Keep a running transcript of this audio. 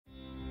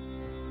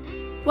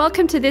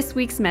Welcome to this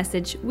week's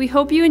message. We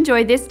hope you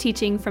enjoy this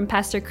teaching from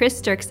Pastor Chris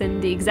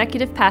Dirksen, the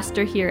executive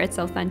pastor here at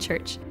Southland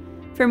Church.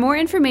 For more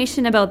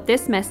information about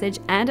this message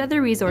and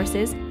other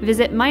resources,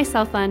 visit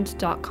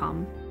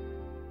mysouthland.com.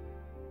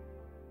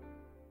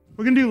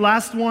 We're going to do the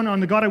last one on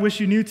the God I Wish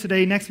You Knew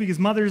today. Next week is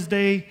Mother's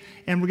Day,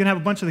 and we're going to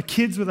have a bunch of the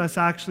kids with us,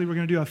 actually. We're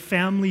going to do a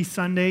family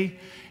Sunday,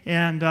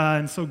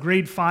 and so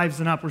grade 5s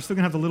and up. We're still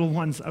going to have the little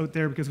ones out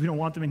there because we don't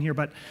want them in here,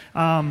 but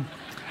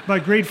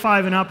grade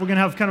 5 and up, we're going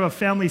to have kind of a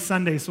family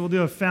Sunday, so we'll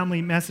do a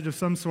family message of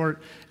some sort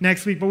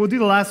next week. But we'll do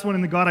the last one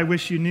in the God I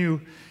Wish You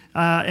Knew,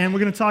 and we're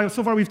going to talk,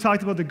 so far we've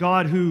talked about the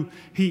God who,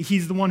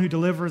 He's the one who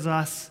delivers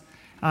us.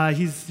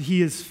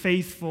 He is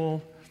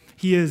faithful.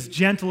 He is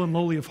gentle and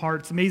lowly of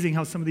heart. It's amazing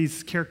how some of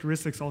these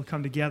characteristics all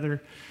come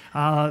together.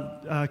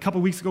 A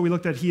couple weeks ago, we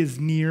looked at He is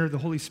near, the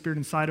Holy Spirit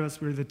inside of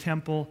us. We're the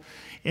temple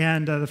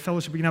and the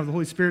fellowship we can have with the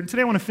Holy Spirit. And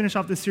today I want to finish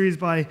off this series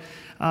by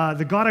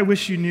the God I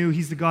Wish You Knew.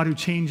 He's the God who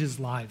changes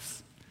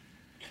lives.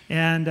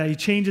 And He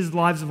changes the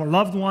lives of our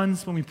loved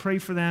ones when we pray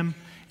for them.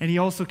 And He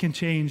also can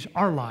change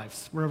our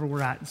lives wherever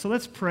we're at. So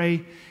let's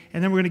pray.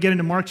 And then we're going to get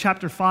into Mark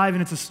chapter 5,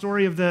 and it's a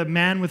story of the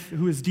man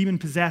who is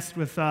demon-possessed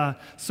with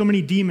so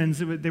many demons.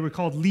 They were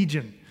called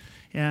Legion.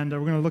 And we're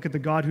going to look at the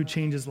God who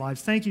changes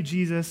lives. Thank you,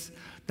 Jesus,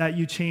 that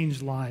you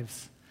change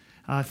lives.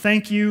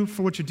 Thank you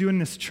for what you're doing in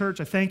this church.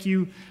 I thank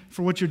you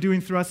for what you're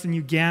doing through us in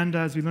Uganda,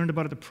 as we learned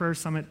about at the prayer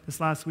summit this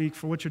last week,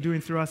 for what you're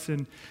doing through us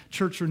in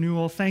church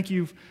renewal. Thank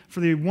you for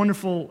the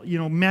wonderful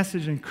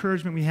message and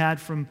encouragement we had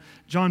from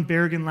John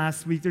Berrigan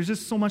last week. There's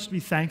just so much to be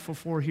thankful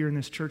for here in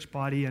this church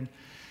body. And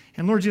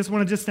Lord, I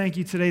want to thank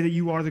you today that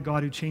you are the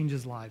God who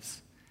changes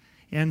lives.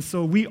 And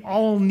so we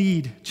all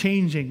need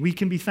changing. We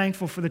can be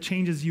thankful for the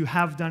changes you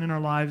have done in our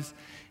lives,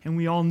 and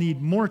we all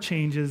need more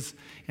changes.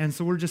 And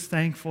so we're just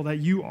thankful that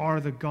you are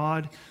the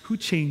God who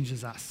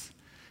changes us.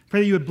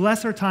 Pray that you would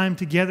bless our time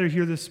together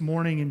here this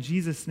morning. In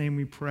Jesus' name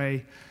we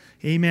pray.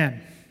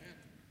 Amen.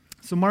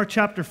 So Mark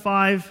chapter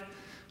 5,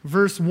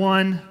 verse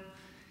 1.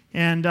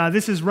 And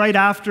this is right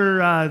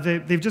after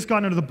they've just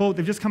gotten out of the boat.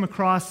 They've just come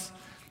across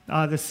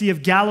the Sea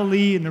of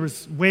Galilee, and there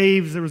was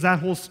waves. There was that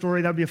whole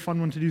story. That would be a fun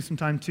one to do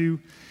sometime too.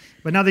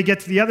 But now they get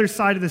to the other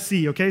side of the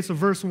sea, okay? So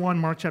verse 1,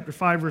 Mark chapter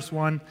 5, verse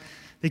 1.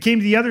 They came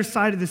to the other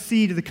side of the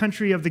sea, to the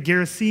country of the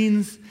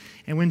Gerasenes,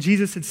 and when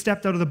Jesus had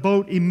stepped out of the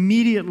boat,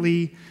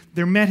 immediately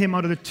there met him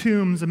out of the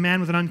tombs a man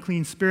with an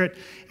unclean spirit.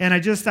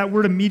 And that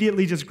word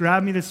immediately just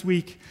grabbed me this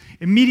week.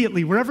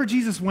 Immediately, wherever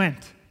Jesus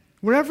went,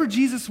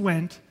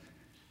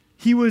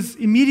 he was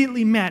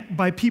immediately met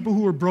by people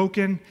who were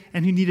broken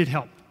and who needed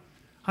help.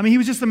 I mean, he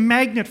was just a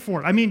magnet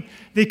for it. I mean,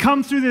 they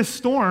come through this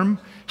storm.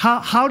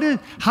 How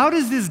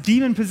does this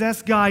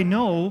demon-possessed guy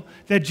know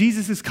that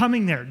Jesus is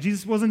coming there?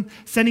 Jesus wasn't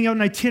sending out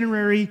an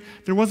itinerary.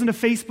 There wasn't a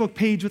Facebook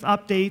page with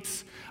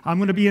updates. I'm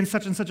going to be in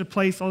such and such a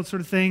place, all that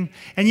sort of thing.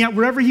 And yet,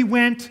 wherever he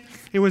went,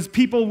 it was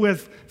people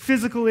with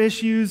physical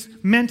issues,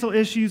 mental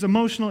issues,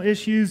 emotional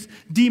issues,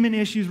 demon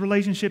issues,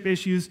 relationship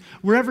issues.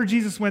 Wherever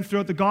Jesus went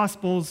throughout the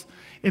Gospels,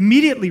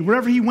 immediately,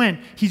 wherever he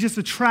went, he just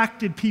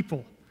attracted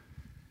people.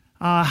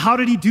 How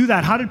did he do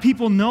that? How did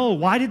people know?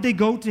 Why did they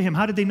go to him?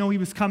 How did they know he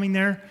was coming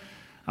there?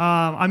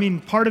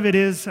 Part of it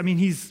is,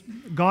 he's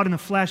God in the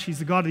flesh. He's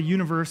the God of the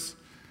universe.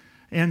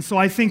 And so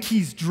I think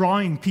he's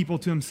drawing people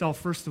to himself,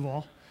 first of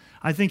all.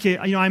 I think,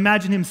 I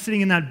imagine him sitting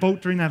in that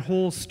boat during that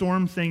whole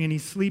storm thing, and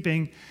he's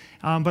sleeping.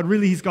 But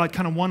really, he's got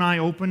kind of one eye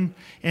open,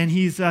 and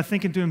he's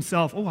thinking to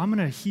himself, I'm going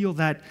to heal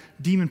that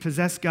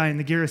demon-possessed guy in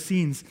the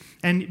Gerasenes.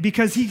 And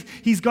because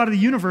he's God of the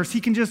universe,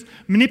 he can just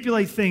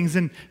manipulate things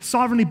and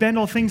sovereignly bend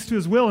all things to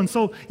his will. And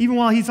so even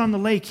while he's on the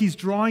lake, he's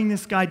drawing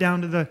this guy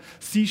down to the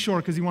seashore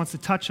because he wants to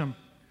touch him.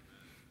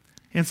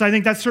 And so I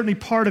think that's certainly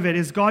part of it,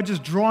 is God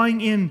just drawing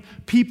in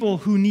people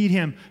who need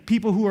him,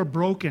 people who are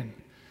broken.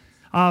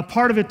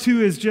 Part of it,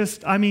 too, is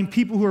just,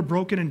 people who are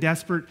broken and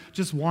desperate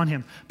just want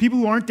him. People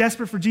who aren't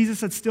desperate for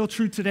Jesus, that's still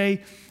true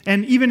today.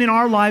 And even in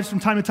our lives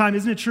from time to time,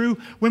 isn't it true?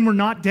 When we're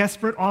not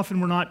desperate,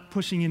 often we're not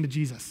pushing into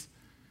Jesus.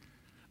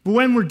 But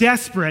when we're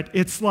desperate,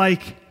 it's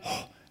like,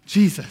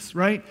 Jesus,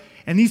 right?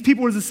 And these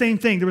people were the same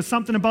thing. There was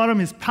something about him,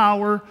 his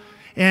power,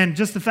 and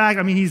just the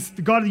fact, he's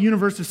the God of the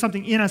universe. There's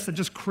something in us that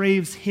just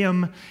craves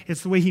him.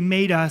 It's the way he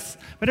made us.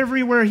 But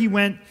everywhere he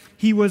went,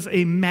 he was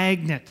a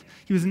magnet.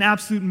 He was an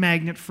absolute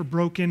magnet for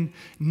broken,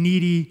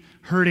 needy,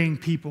 hurting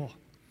people.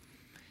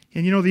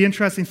 And the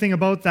interesting thing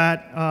about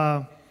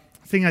that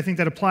thing I think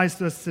that applies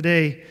to us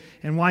today,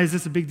 and why is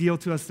this a big deal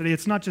to us today?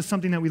 It's not just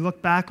something that we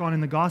look back on in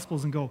the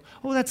Gospels and go,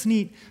 that's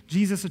neat.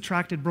 Jesus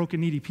attracted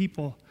broken, needy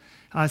people.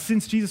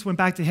 Since Jesus went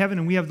back to heaven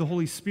and we have the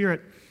Holy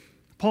Spirit,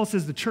 Paul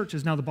says the church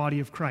is now the body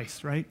of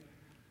Christ, right?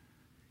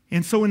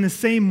 And so in the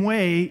same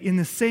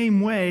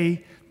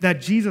way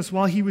that Jesus,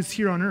 while he was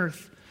here on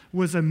earth,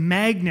 was a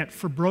magnet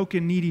for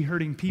broken, needy,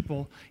 hurting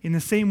people, in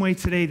the same way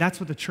today, that's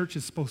what the church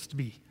is supposed to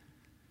be.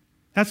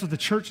 That's what the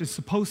church is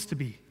supposed to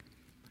be.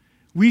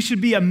 We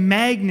should be a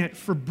magnet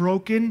for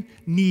broken,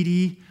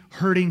 needy,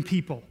 hurting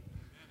people.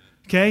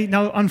 Okay?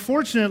 Now,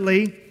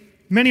 unfortunately,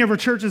 many of our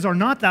churches are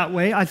not that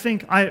way.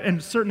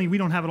 And certainly we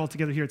don't have it all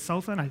together here at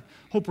Southland. I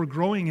hope we're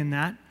growing in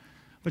that.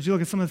 But you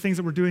look at some of the things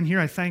that we're doing here,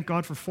 I thank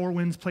God for Four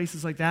Winds,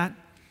 places like that.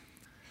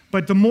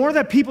 But the more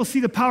that people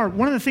see the power,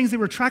 one of the things they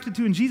were attracted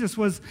to in Jesus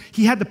was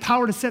he had the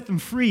power to set them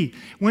free.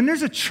 When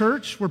there's a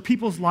church where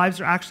people's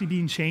lives are actually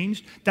being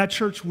changed, that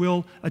church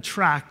will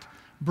attract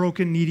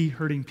broken, needy,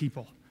 hurting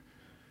people.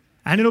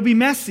 And it'll be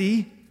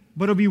messy,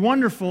 but it'll be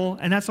wonderful,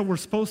 and that's what we're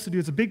supposed to do.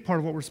 It's a big part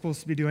of what we're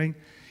supposed to be doing.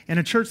 And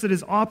a church that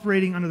is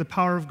operating under the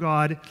power of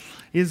God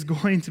is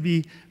going to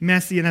be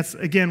messy. And that's,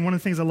 again, one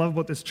of the things I love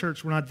about this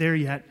church. We're not there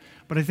yet,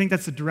 but I think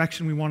that's the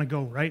direction we want to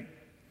go, right?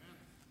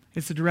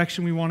 It's the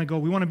direction we want to go.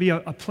 We want to be a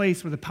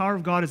place where the power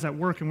of God is at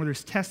work and where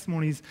there's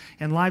testimonies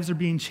and lives are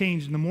being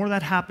changed. And the more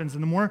that happens,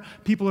 and the more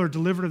people are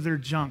delivered of their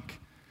junk,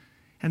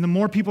 and the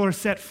more people are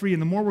set free,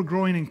 and the more we're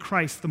growing in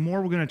Christ, the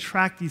more we're going to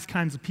attract these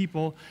kinds of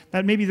people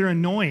that maybe they're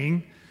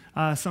annoying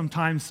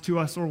sometimes to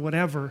us or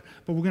whatever,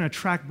 but we're going to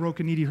attract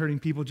broken, needy, hurting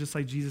people just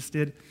like Jesus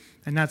did,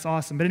 and that's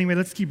awesome. But anyway,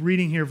 let's keep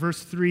reading here.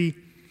 Verse 3.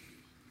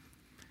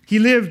 He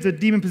lived, the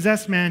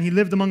demon-possessed man, he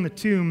lived among the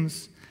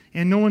tombs,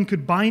 and no one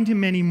could bind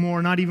him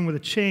anymore, not even with a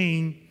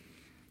chain,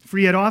 for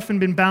he had often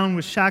been bound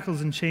with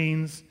shackles and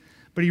chains.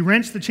 But he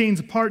wrenched the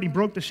chains apart, and he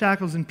broke the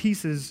shackles in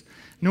pieces.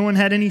 No one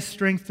had any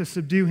strength to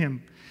subdue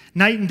him.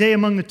 Night and day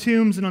among the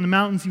tombs and on the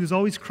mountains, he was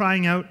always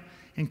crying out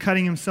and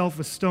cutting himself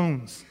with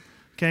stones.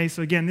 Okay,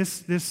 so again,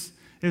 this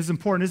is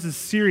important. This is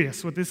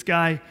serious, what this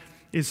guy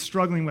is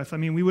struggling with. I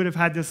mean, we would have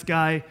had this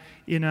guy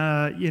in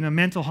a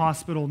mental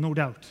hospital, no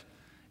doubt,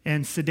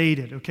 and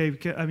sedated,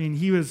 okay? I mean,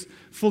 he was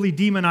fully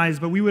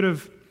demonized, but we would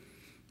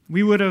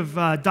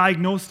have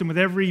diagnosed him with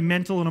every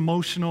mental and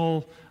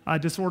emotional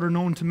disorder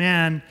known to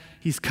man.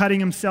 He's cutting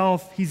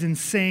himself. He's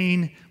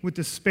insane with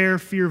despair,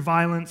 fear,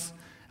 violence,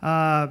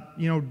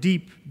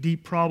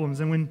 deep problems.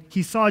 And when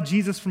he saw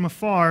Jesus from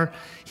afar,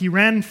 he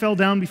ran and fell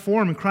down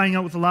before him, and crying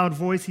out with a loud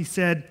voice, he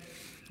said,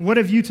 "What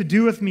have you to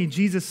do with me,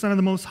 Jesus, Son of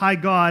the Most High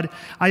God?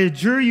 I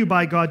adjure you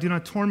by God, do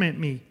not torment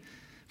me."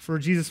 For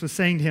Jesus was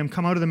saying to him,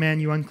 "Come out of the man,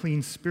 you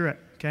unclean spirit."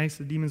 Okay,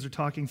 so the demons are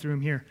talking through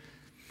him here.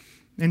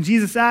 And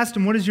Jesus asked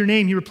him, "What is your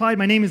name?" He replied,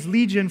 "My name is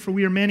Legion, for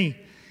we are many."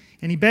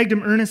 And he begged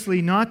him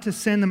earnestly not to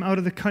send them out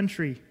of the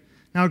country.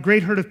 Now a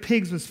great herd of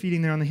pigs was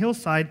feeding there on the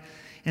hillside,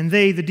 and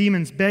they, the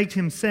demons, begged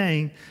him,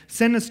 saying,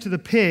 "Send us to the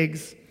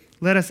pigs,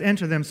 let us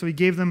enter them." So he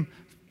gave them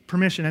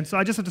permission. And so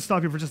I just have to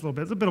stop here for just a little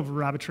bit. It's a bit of a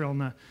rabbit trail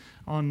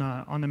on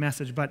the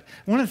message. But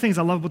one of the things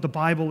I love about the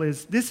Bible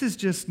is this is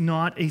just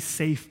not a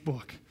safe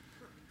book.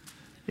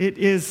 It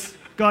is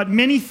got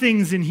many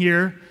things in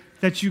here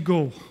that you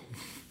go,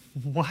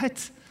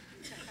 what?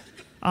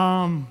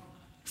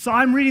 So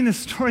I'm reading this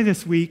story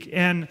this week,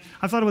 and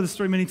I've thought about this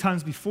story many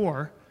times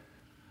before.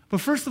 But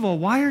first of all,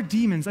 why are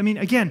demons? I mean,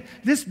 again,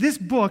 this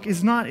book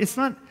is not, it's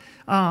not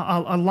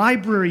a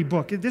library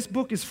book. This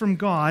book is from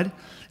God,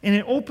 and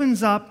it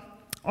opens up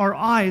our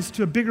eyes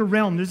to a bigger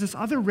realm. There's this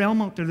other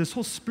realm out there, this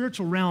whole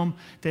spiritual realm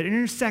that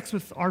intersects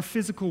with our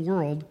physical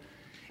world,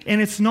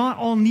 and it's not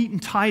all neat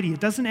and tidy. It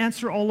doesn't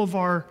answer all of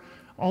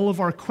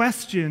our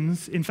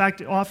questions. In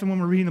fact, often when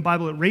we're reading the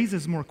Bible, it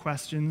raises more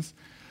questions.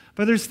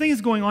 But there's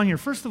things going on here.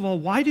 First of all,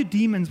 why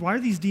are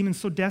these demons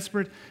so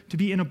desperate to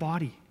be in a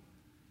body?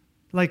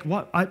 Like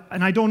what?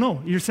 I don't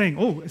know. You're saying,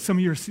 oh, some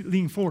of you are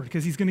leaning forward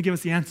because he's going to give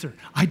us the answer.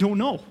 I don't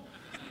know.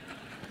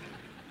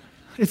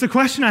 It's a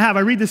question I have. I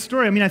read this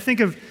story. I mean, I think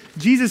of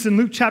Jesus in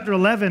Luke chapter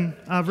 11,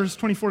 verses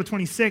 24 to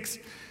 26.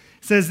 It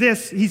says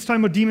this. He's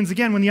talking about demons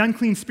again. When the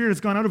unclean spirit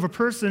has gone out of a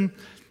person,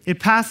 it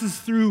passes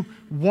through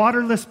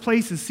waterless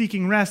places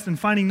seeking rest, and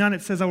finding none,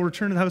 it says, "I will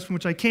return to the house from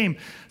which I came."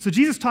 So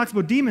Jesus talks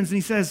about demons, and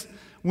he says,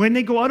 when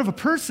they go out of a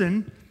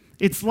person,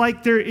 it's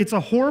like it's a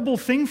horrible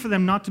thing for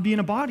them not to be in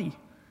a body.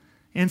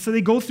 And so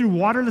they go through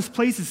waterless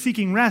places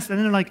seeking rest, and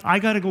then they're like, I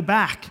got to go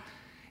back.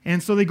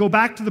 And so they go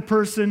back to the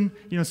person,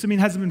 assuming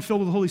it hasn't been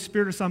filled with the Holy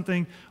Spirit or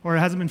something, or it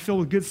hasn't been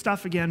filled with good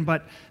stuff again,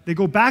 but they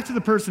go back to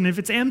the person. If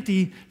it's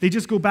empty, they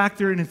just go back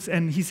there,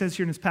 and he says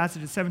here in this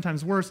passage, it's 7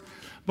 times worse.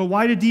 But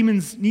why do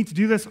demons need to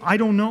do this? I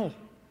don't know.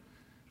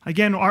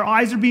 Again, our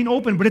eyes are being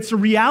opened, but it's a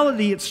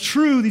reality. It's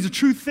true. These are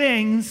true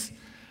things,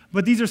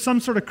 but these are some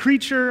sort of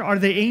creature. Are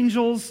they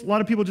angels? A lot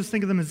of people just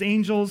think of them as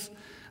angels.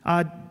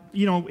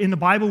 In the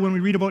Bible, when we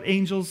read about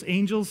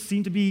angels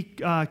seem to be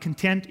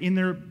content in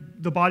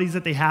the bodies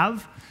that they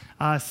have.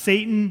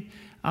 Satan,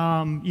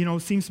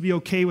 seems to be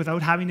okay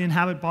without having to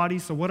inhabit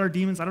bodies. So what are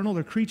demons? I don't know.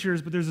 They're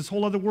creatures, but there's this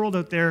whole other world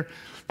out there.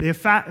 They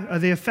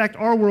affect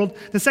our world.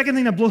 The second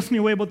thing that blows me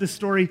away about this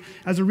story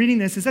as we're reading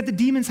this is that the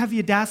demons have the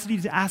audacity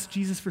to ask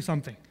Jesus for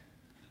something.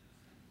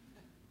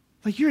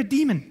 Like, you're a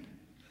demon.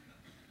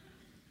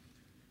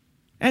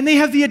 And they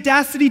have the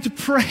audacity to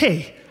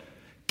pray.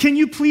 Can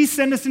you please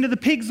send us into the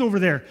pigs over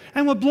there?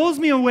 And what blows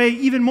me away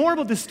even more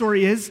about this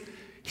story is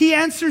he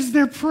answers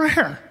their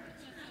prayer.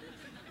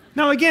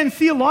 Now, again,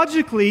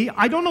 theologically,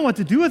 I don't know what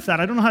to do with that.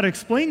 I don't know how to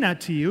explain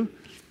that to you,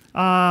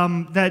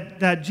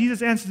 that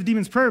Jesus answers the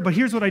demon's prayer. But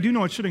here's what I do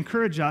know. It should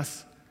encourage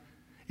us.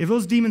 If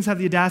those demons have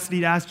the audacity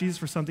to ask Jesus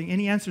for something and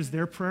he answers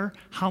their prayer,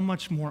 how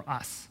much more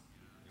us,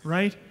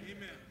 right?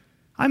 Amen.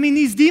 I mean,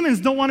 these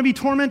demons don't want to be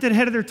tormented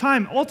ahead of their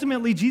time.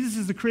 Ultimately, Jesus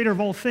is the creator of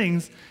all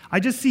things. I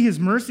just see his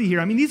mercy here.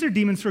 I mean, these are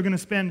demons who are going to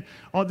spend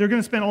all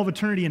of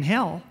eternity in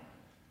hell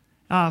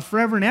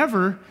forever and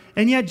ever.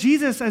 And yet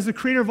Jesus, as the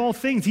creator of all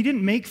things, he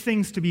didn't make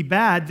things to be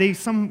bad.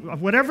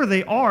 Whatever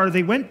they are,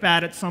 they went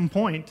bad at some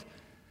point.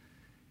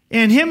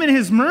 And him in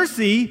his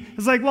mercy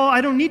is like, well, I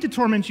don't need to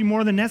torment you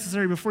more than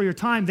necessary before your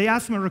time. They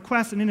ask him a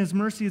request, and in his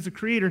mercy as a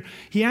creator,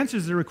 he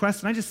answers the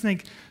request. And I just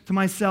think to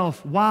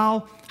myself,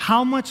 wow,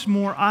 how much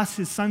more us,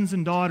 his sons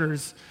and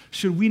daughters,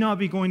 should we not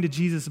be going to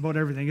Jesus about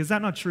everything? Is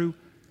that not true?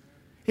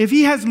 If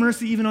he has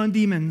mercy even on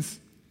demons,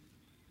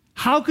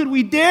 how could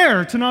we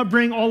dare to not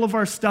bring all of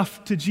our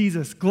stuff to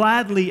Jesus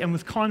gladly and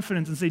with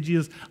confidence and say,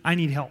 Jesus, I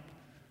need help.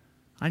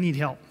 I need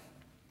help.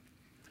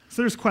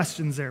 So there's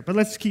questions there, but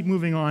let's keep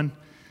moving on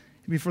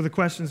before the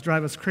questions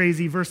drive us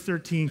crazy. Verse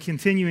 13,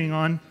 continuing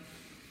on.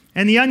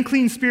 And the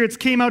unclean spirits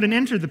came out and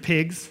entered the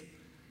pigs.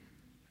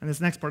 And this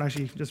next part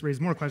actually just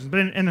raised more questions.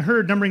 And the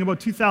herd, numbering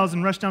about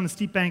 2,000, rushed down the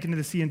steep bank into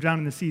the sea and drowned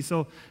in the sea.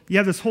 So you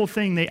have this whole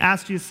thing. They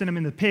asked you to send them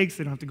in the pigs.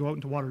 They don't have to go out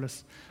into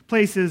waterless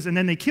places. And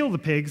then they kill the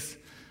pigs.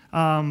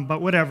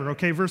 But whatever,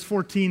 okay? Verse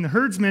 14, the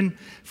herdsmen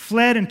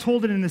fled and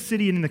told it in the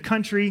city and in the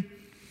country.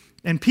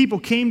 And people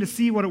came to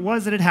see what it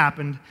was that had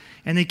happened.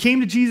 And they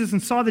came to Jesus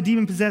and saw the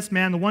demon-possessed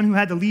man, the one who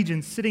had the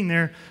legion, sitting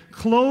there,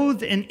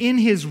 clothed and in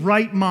his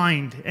right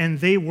mind. And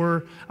they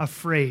were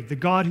afraid. The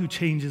God who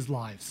changes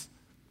lives.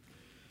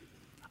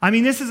 I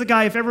mean, this is a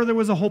guy, if ever there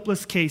was a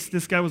hopeless case,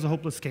 this guy was a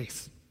hopeless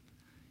case.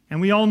 And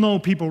we all know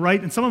people,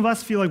 right? And some of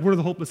us feel like we're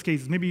the hopeless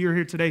cases. Maybe you're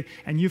here today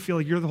and you feel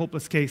like you're the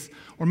hopeless case.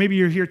 Or maybe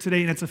you're here today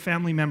and it's a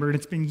family member and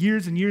it's been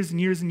years and years and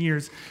years and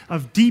years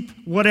of deep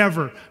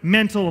whatever,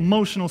 mental,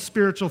 emotional,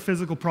 spiritual,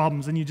 physical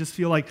problems. And you just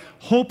feel like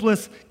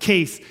hopeless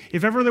case.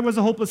 If ever there was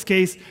a hopeless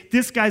case,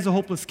 this guy's a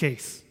hopeless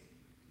case.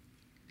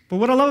 But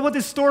what I love about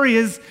this story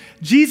is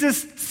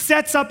Jesus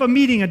sets up a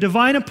meeting, a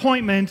divine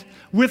appointment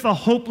with a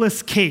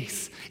hopeless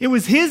case. It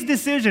was his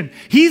decision.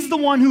 He's the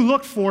one who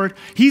looked for it.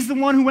 He's the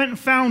one who went and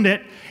found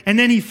it. And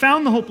then he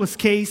found the hopeless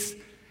case.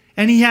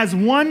 And he has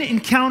one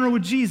encounter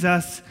with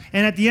Jesus.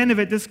 And at the end of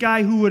it, this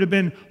guy who would have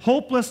been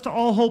hopeless to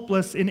all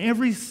hopeless in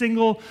every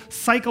single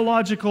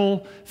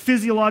psychological,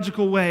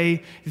 physiological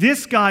way,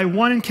 this guy,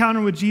 one encounter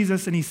with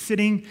Jesus, and he's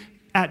sitting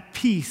at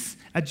peace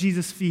at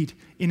Jesus' feet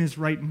in his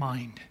right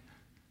mind.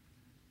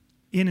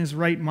 In his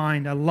right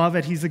mind. I love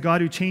it. He's the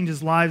God who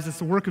changes lives. It's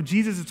the work of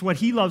Jesus. It's what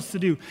he loves to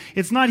do.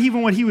 It's not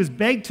even what he was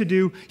begged to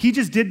do. He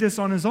just did this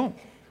on his own.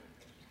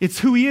 It's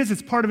who he is.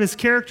 It's part of his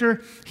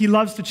character. He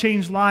loves to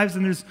change lives.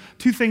 And there's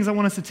two things I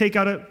want us to take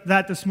out of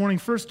that this morning.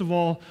 First of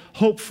all,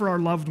 hope for our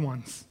loved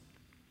ones.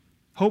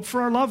 Hope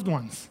for our loved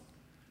ones.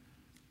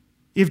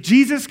 If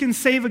Jesus can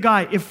save a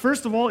guy,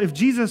 first of all, if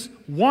Jesus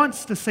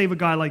wants to save a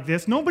guy like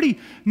this, nobody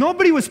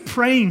was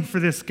praying for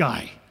this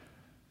guy.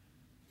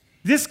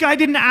 This guy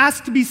didn't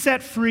ask to be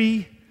set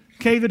free.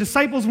 Okay, the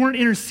disciples weren't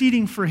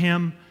interceding for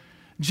him.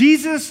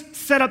 Jesus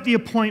set up the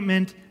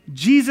appointment.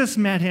 Jesus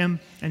met him,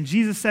 and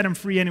Jesus set him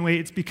free anyway.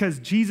 It's because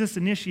Jesus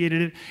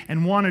initiated it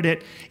and wanted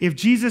it. If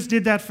Jesus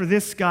did that for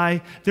this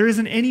guy, there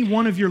isn't any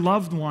one of your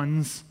loved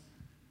ones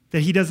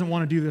that he doesn't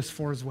want to do this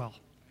for as well,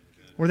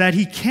 or that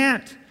he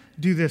can't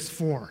do this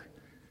for.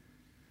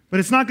 But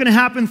it's not going to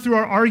happen through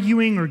our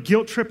arguing or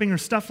guilt tripping or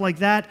stuff like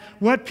that.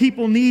 What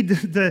people need,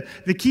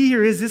 the key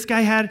here is this guy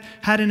had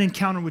an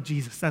encounter with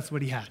Jesus. That's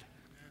what he had.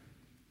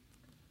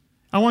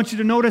 I want you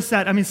to notice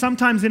that. I mean,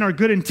 sometimes in our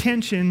good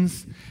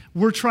intentions,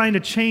 we're trying to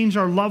change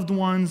our loved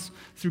ones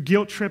through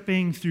guilt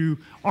tripping, through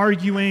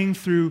arguing,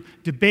 through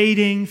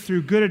debating,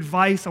 through good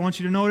advice. I want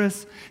you to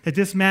notice that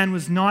this man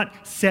was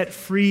not set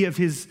free of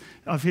his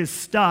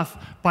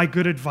stuff by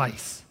good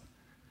advice.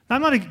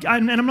 I'm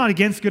not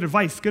against good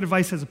advice. Good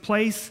advice has a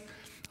place.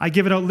 I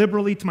give it out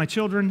liberally to my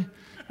children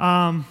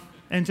and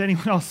to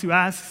anyone else who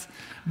asks.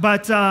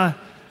 But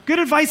good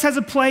advice has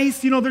a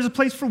place. You know, there's a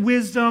place for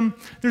wisdom.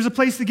 There's a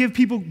place to give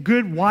people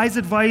good, wise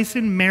advice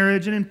in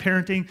marriage and in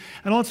parenting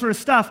and all that sort of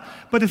stuff.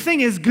 But the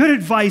thing is, good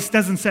advice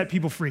doesn't set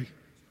people free.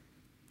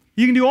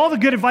 You can do all the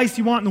good advice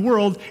you want in the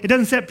world. It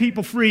doesn't set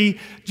people free.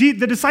 The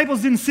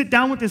disciples didn't sit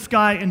down with this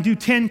guy and do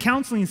 10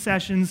 counseling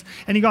sessions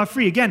and he got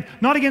free. Again,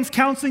 not against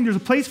counseling. There's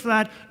a place for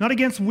that. Not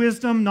against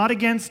wisdom. Not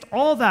against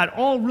all that.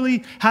 All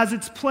really has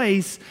its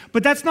place.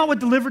 But that's not what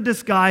delivered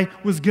this guy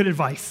was good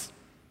advice.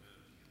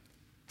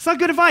 It's not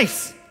good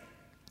advice.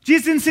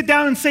 Jesus didn't sit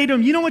down and say to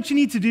him, you know what you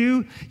need to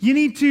do? You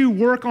need to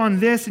work on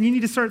this, and you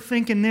need to start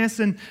thinking this,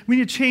 and we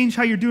need to change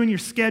how you're doing your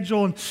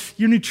schedule, and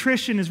your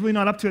nutrition is really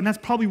not up to it, and that's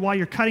probably why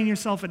you're cutting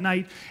yourself at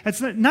night.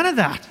 It's none of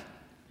that.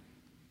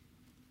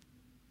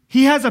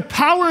 He has a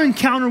power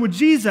encounter with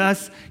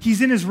Jesus.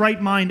 He's in his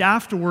right mind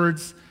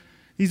afterwards.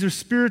 These are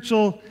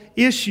spiritual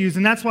issues,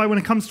 and that's why when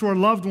it comes to our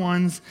loved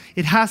ones,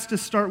 it has to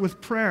start with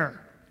prayer.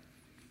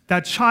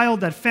 That child,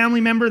 that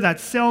family member,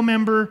 that cell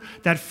member,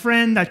 that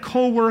friend, that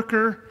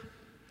coworker,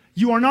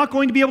 you are not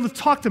going to be able to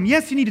talk to them.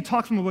 Yes, you need to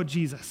talk to them about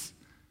Jesus.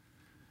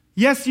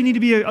 Yes, you need to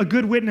be a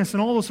good witness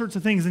and all those sorts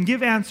of things and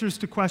give answers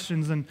to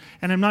questions. And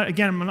I'm not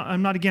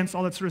against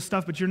all that sort of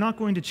stuff, but you're not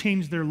going to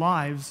change their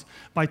lives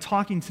by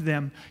talking to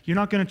them. You're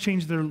not going to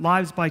change their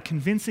lives by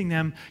convincing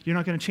them. You're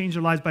not going to change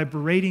their lives by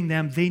berating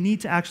them. They need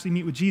to actually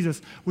meet with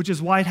Jesus, which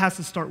is why it has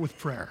to start with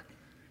prayer.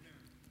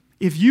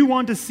 If you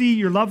want to see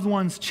your loved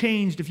ones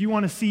changed, if you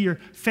want to see your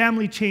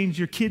family changed,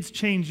 your kids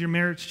changed, your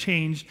marriage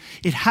changed,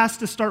 it has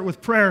to start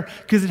with prayer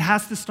because it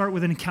has to start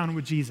with an encounter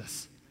with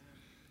Jesus.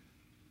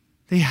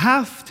 They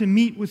have to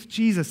meet with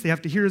Jesus. They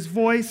have to hear his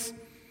voice.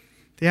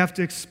 They have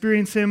to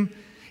experience him.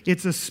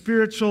 It's a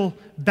spiritual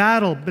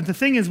battle. But the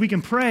thing is, we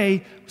can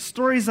pray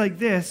stories like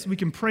this. We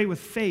can pray with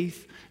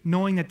faith,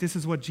 knowing that this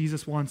is what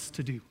Jesus wants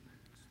to do.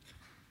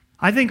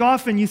 I think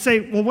often you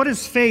say, well, what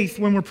is faith?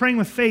 When we're praying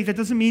with faith, that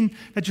doesn't mean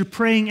that you're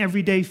praying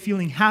every day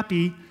feeling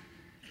happy.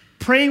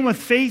 Praying with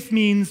faith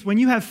means when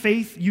you have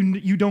faith,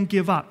 you don't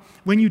give up.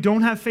 When you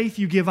don't have faith,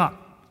 you give up.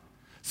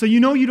 So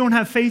you know you don't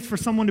have faith for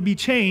someone to be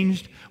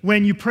changed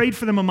when you prayed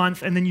for them a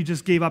month and then you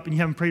just gave up and you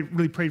haven't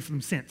really prayed for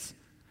them since.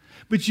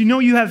 But you know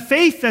you have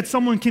faith that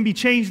someone can be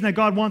changed and that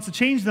God wants to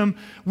change them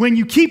when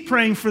you keep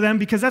praying for them,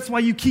 because that's why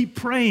you keep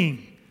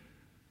praying.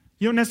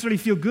 You don't necessarily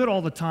feel good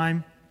all the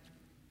time.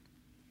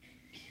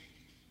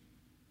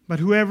 But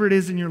whoever it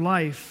is in your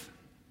life,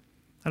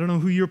 I don't know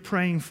who you're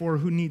praying for,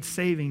 who needs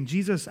saving.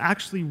 Jesus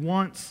actually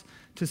wants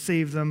to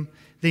save them.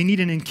 They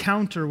need an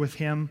encounter with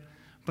him,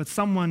 but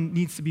someone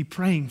needs to be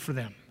praying for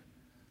them.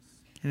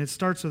 And it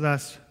starts with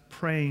us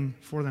praying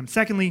for them.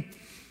 Secondly,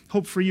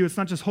 hope for you. It's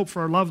not just hope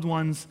for our loved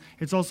ones.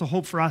 It's also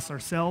hope for us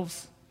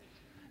ourselves.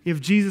 If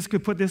Jesus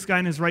could put this guy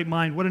in his right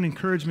mind, what an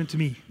encouragement to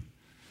me.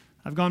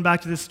 I've gone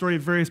back to this story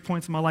at various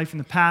points in my life in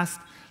the past.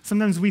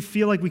 Sometimes we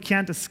feel like we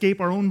can't escape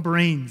our own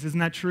brains. Isn't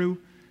that true?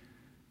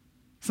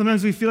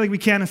 Sometimes we feel like we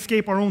can't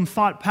escape our own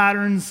thought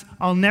patterns.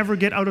 I'll never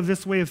get out of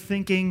this way of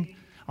thinking.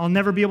 I'll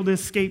never be able to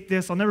escape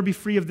this. I'll never be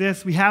free of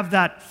this. We have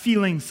that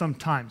feeling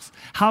sometimes.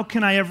 How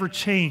can I ever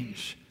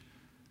change?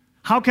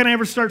 How can I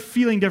ever start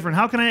feeling different?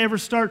 How can I ever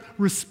start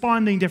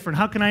responding different?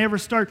 How can I ever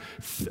start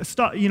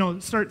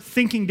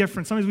thinking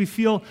different? Sometimes we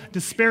feel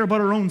despair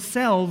about our own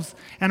selves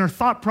and our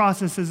thought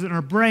processes and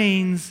our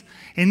brains.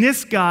 And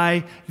this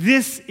guy,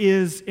 this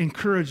is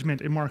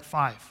encouragement in Mark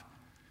 5.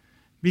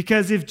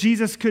 Because if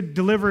Jesus could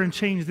deliver and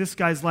change this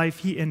guy's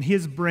life and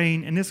his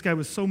brain, and this guy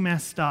was so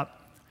messed up,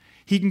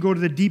 he can go to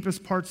the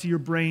deepest parts of your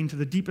brain, to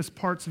the deepest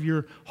parts of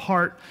your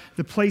heart,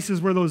 the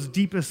places where those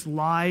deepest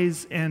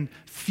lies and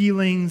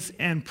feelings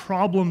and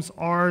problems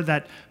are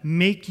that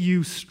make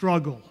you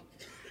struggle.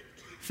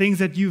 Things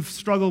that you've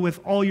struggled with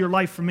all your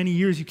life for many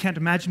years, you can't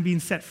imagine being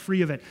set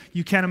free of it.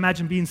 You can't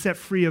imagine being set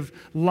free of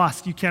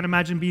lust. You can't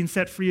imagine being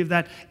set free of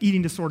that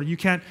eating disorder. You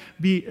can't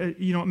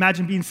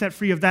imagine being set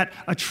free of that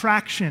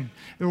attraction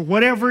or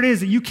whatever it is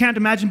that you can't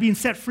imagine being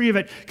set free of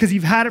it because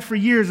you've had it for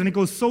years and it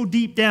goes so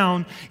deep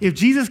down. If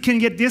Jesus can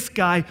get this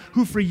guy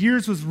who for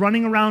years was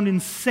running around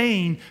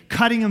insane,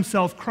 cutting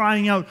himself,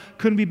 crying out,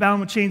 couldn't be bound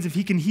with chains, if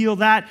he can heal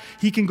that,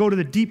 he can go to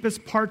the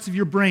deepest parts of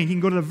your brain. He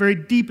can go to the very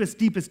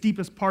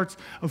deepest parts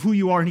of who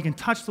you are, and he can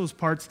touch those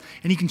parts,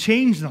 and he can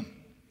change them.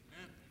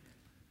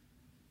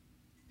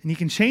 And he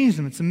can change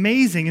them. It's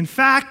amazing. In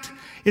fact,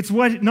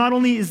 not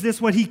only is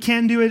this what he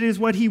can do, it is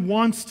what he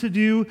wants to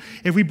do.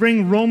 If we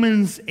bring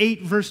Romans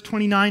 8, verse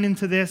 29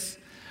 into this,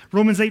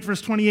 Romans 8,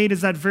 verse 28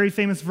 is that very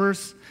famous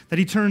verse that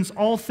he turns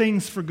all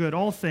things for good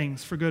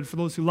for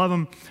those who love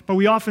him. But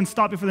we often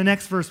stop before the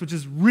next verse, which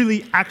is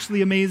really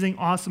actually amazing,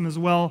 awesome as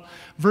well.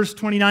 Verse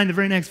 29, the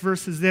very next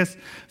verse is this: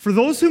 for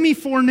those whom he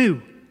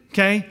foreknew,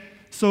 okay?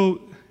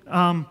 So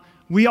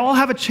we all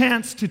have a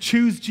chance to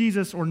choose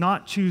Jesus or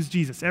not choose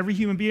Jesus. Every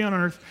human being on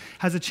earth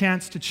has a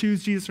chance to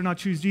choose Jesus or not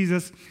choose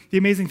Jesus. The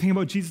amazing thing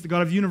about Jesus, the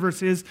God of the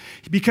universe, is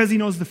because he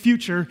knows the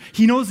future,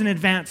 he knows in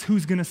advance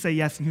who's going to say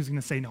yes and who's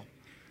going to say no.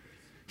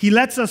 He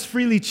lets us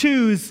freely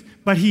choose,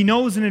 but he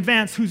knows in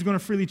advance who's going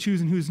to freely choose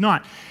and who's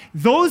not.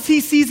 Those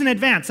he sees in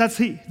advance,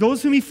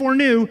 those whom he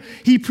foreknew,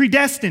 he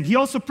predestined. He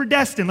also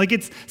predestined, like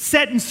it's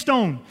set in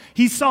stone.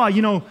 He saw,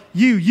 you,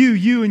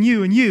 and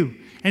you.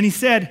 And he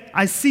said,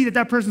 I see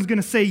that person's going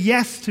to say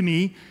yes to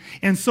me.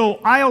 And so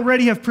I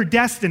already have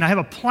predestined. I have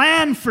a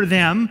plan for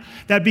them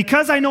that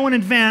because I know in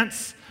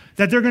advance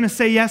that they're going to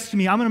say yes to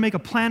me, I'm going to make a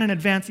plan in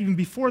advance even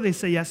before they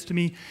say yes to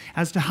me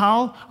as to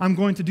how I'm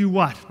going to do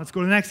what. Let's go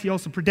to the next. He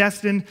also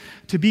predestined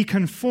to be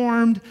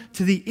conformed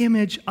to the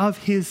image of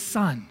his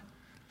Son.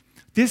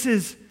 This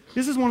is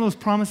one of those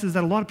promises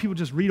that a lot of people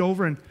just read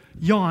over and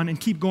yawn and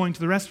keep going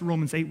to the rest of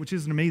Romans 8, which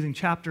is an amazing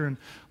chapter and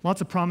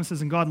lots of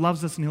promises, and God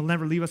loves us and he'll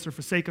never leave us or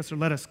forsake us or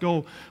let us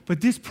go.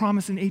 But this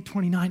promise in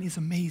 8:29 is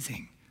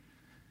amazing.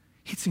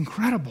 It's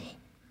incredible.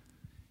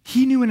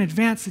 He knew in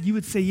advance that you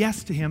would say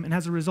yes to him, and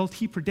as a result,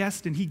 he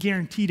predestined, he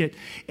guaranteed it.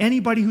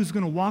 Anybody who's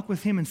going to walk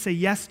with him and say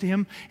yes to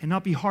him and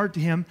not be hard to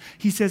him,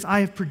 he says,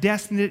 I have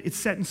predestined it, it's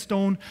set in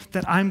stone,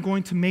 that I'm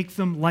going to make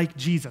them like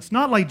Jesus.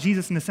 Not like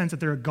Jesus in the sense that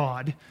they're a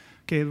God.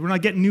 Okay, we're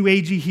not getting new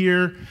agey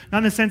here. Not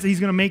in the sense that he's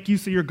going to make you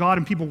so you're God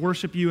and people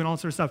worship you and all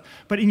sorts of stuff.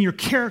 But in your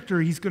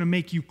character, he's going to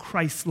make you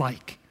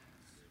Christ-like.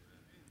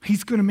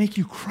 He's going to make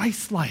you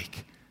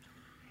Christ-like.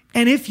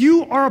 And if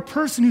you are a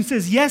person who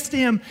says yes to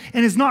him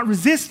and is not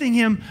resisting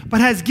him, but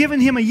has given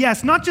him a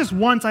yes, not just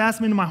once, I asked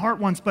him into my heart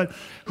once, but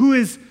who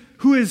is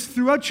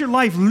throughout your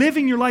life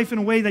living your life in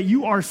a way that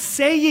you are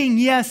saying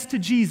yes to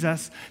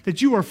Jesus,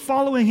 that you are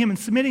following him and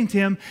submitting to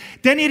him,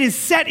 then it is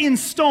set in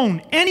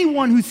stone.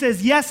 Anyone who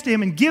says yes to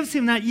him and gives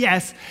him that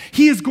yes,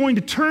 he is going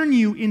to turn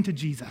you into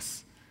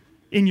Jesus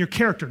in your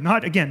character.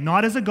 Not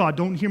as a God,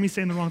 don't hear me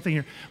saying the wrong thing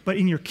here, but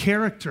in your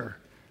character.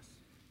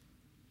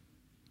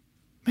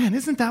 Man,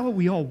 isn't that what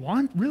we all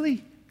want,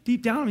 really?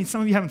 Deep down, I mean,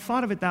 some of you haven't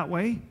thought of it that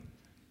way.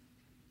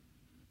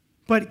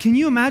 But can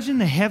you imagine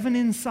the heaven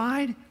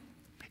inside?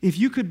 If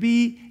you could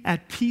be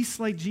at peace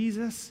like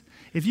Jesus,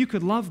 if you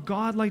could love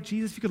God like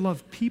Jesus, if you could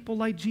love people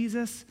like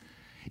Jesus,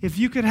 if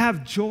you could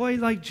have joy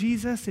like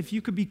Jesus, if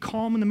you could be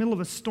calm in the middle of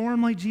a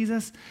storm like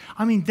Jesus,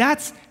 I mean,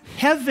 that's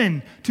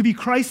heaven, to be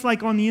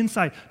Christ-like on the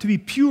inside, to be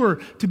pure,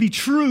 to be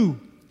true,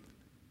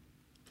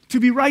 to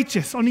be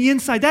righteous on the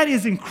inside. That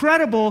is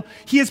incredible.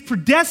 He has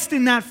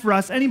predestined that for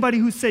us. Anybody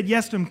who said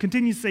yes to him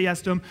continues to say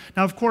yes to him.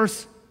 Now, of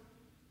course,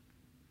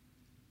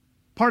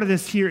 part of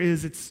this here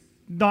is it's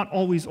not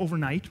always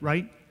overnight,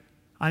 right?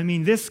 I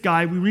mean, this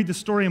guy, we read the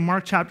story in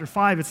Mark chapter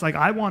 5, it's like,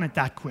 I want it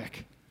that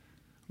quick,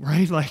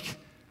 right? Like,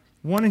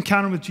 one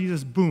encounter with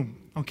Jesus, boom,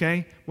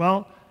 okay?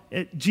 Well,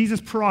 Jesus'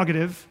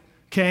 prerogative,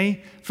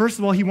 okay? First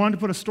of all, he wanted to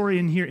put a story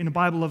in here in the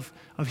Bible of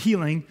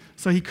healing,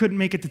 so he couldn't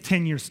make it the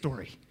 10-year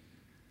story,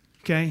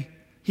 okay?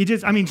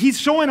 He's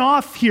showing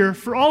off here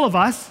for all of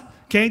us,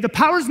 okay? The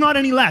power's not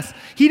any less.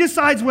 He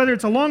decides whether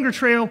it's a longer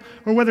trail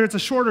or whether it's a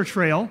shorter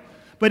trail,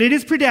 but it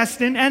is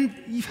predestined,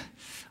 and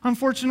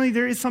unfortunately,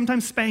 there is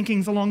sometimes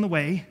spankings along the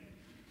way.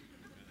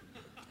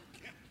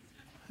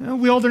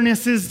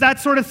 Wildernesses, that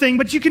sort of thing.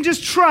 But you can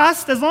just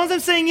trust, as long as I'm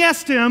saying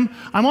yes to him,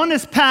 I'm on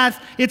this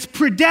path, it's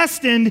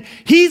predestined,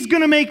 he's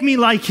going to make me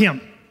like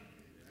him.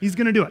 He's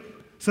going to do it.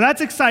 So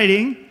that's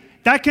exciting.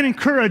 That can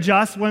encourage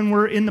us when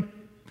we're in the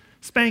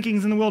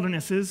spankings in the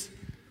wildernesses.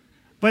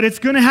 But it's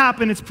going to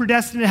happen. It's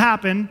predestined to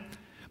happen.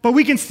 But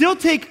we can still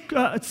take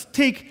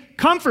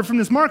comfort from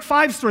this Mark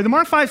 5 story. The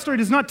Mark 5 story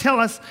does not tell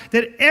us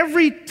that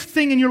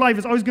everything in your life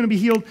is always going to be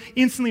healed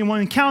instantly in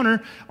one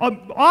encounter.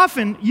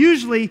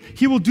 Usually,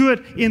 he will do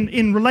it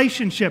in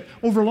relationship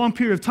over a long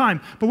period of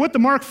time. But what the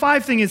Mark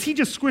 5 thing is, he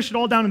just squished it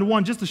all down into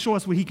one just to show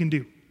us what he can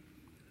do.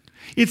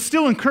 It's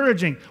still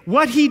encouraging.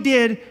 What he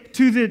did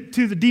to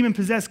the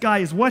demon-possessed guy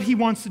is what he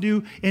wants to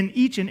do in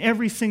each and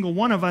every single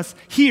one of us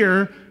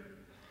here.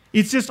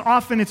 It's just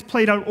often it's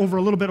played out over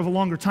a little bit of a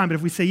longer time. But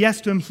if we say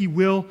yes to him, he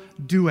will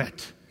do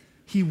it.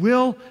 He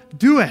will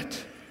do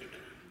it.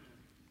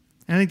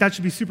 And I think that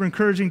should be super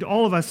encouraging to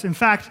all of us. In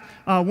fact,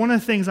 one of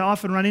the things I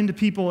often run into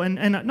people, and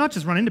not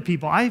just run into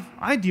people,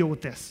 I deal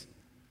with this.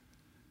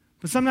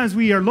 But sometimes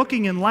we are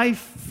looking in life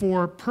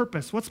for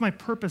purpose. What's my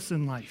purpose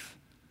in life?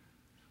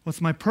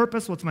 What's my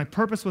purpose? What's my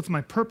purpose? What's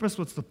my purpose?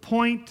 What's the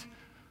point?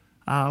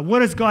 What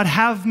does God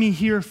have me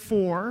here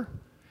for?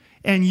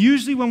 And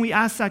usually when we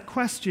ask that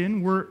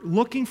question, we're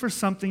looking for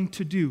something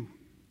to do.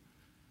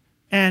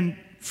 And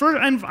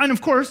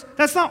of course,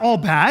 that's not all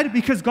bad,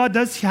 because God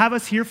does have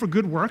us here for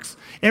good works.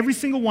 Every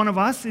single one of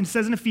us, it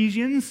says in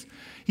Ephesians,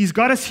 he's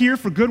got us here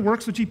for good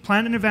works, which he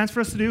planned in advance for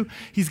us to do.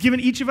 He's given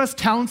each of us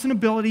talents and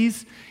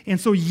abilities.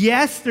 And so,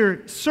 yes,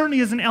 there certainly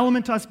is an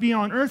element to us being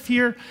on earth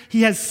here.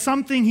 He has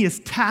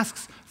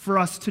tasks for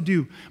us to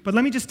do. But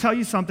let me just tell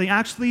you something.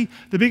 Actually,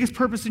 the biggest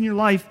purpose in your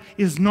life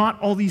is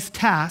not all these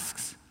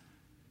tasks.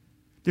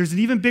 There's an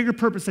even bigger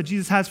purpose that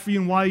Jesus has for you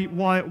and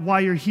why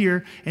you're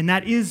here, and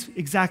that is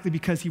exactly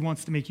because he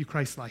wants to make you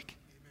Christ-like.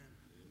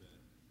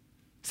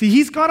 See,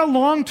 he's got a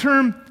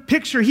long-term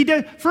picture.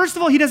 First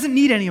of all, he doesn't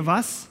need any of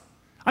us.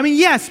 I mean,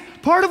 yes,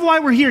 part of why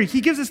we're here,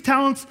 he gives us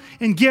talents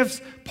and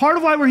gifts. Part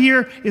of why we're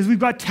here is we've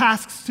got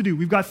tasks to do.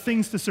 We've got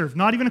things to serve.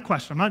 Not even a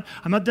question.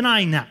 I'm not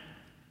denying that.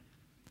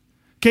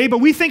 Okay, but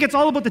we think it's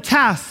all about the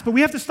tasks, but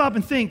we have to stop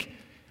and think.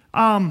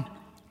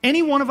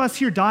 Any one of us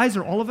here dies,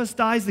 or all of us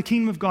dies, the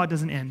kingdom of God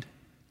doesn't end.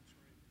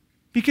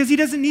 Because he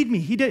doesn't need me.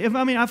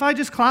 If I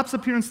just collapse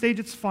up here on stage,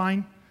 it's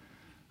fine.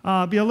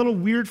 Be a little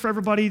weird for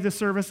everybody, the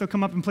service. They'll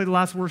come up and play the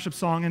last worship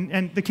song,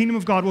 and the kingdom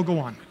of God will go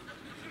on.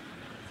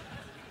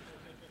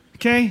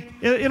 Okay?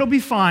 It'll be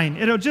fine.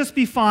 It'll just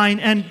be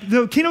fine. And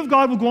the kingdom of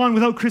God will go on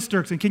without Chris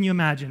Dirksen. Can you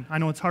imagine? I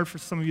know it's hard for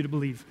some of you to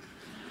believe.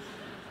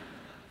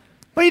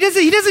 But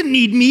he doesn't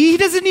need me. He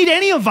doesn't need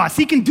any of us.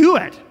 He can do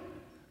it.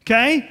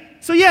 Okay?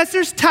 So yes,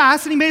 there's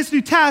tasks, and he made us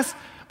do tasks.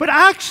 But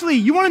actually,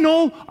 you want to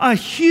know a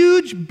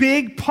huge,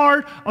 big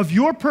part of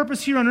your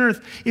purpose here on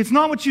earth? It's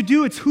not what you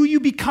do, it's who you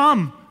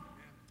become.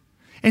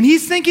 And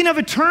he's thinking of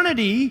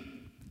eternity,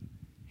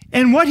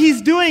 and what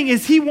he's doing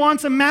is he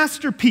wants a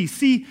masterpiece.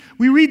 See,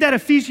 we read that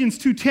Ephesians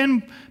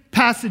 2:10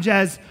 passage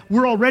as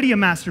we're already a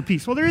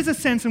masterpiece. Well, there is a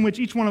sense in which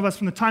each one of us,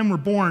 from the time we're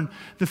born,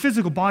 the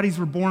physical bodies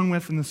we're born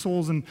with and the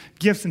souls and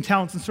gifts and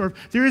talents and sort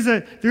of, there is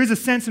a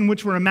sense in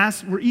which where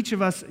each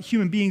of us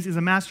human beings is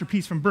a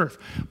masterpiece from birth.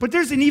 But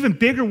there's an even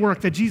bigger work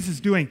that Jesus is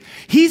doing.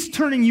 He's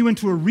turning you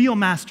into a real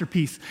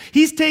masterpiece.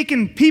 He's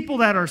taken people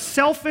that are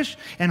selfish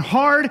and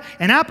hard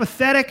and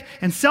apathetic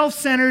and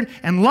self-centered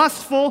and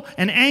lustful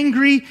and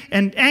angry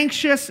and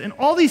anxious and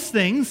all these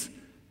things,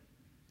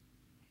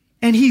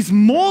 and he's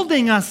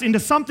molding us into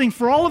something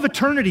for all of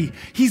eternity.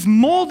 He's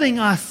molding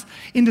us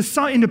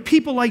into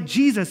people like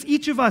Jesus,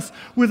 each of us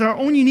with our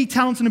own unique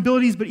talents and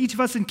abilities, but each of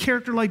us in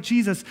character like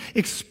Jesus,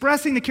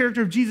 expressing the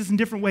character of Jesus in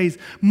different ways,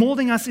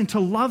 molding us into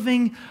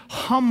loving,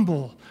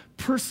 humble,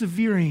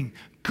 persevering,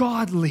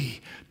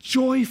 godly,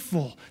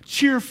 joyful,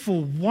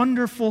 cheerful,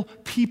 wonderful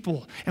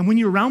people. And when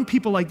you're around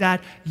people like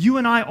that, you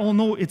and I all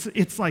know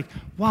it's like,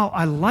 wow,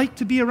 I like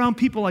to be around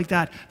people like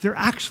that. They're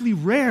actually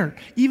rare.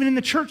 Even in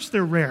the church,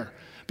 they're rare.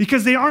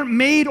 Because they aren't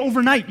made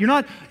overnight. You're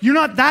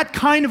not that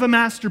kind of a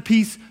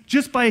masterpiece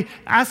just by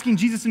asking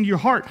Jesus into your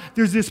heart.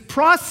 There's this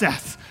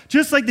process,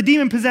 just like the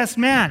demon-possessed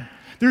man.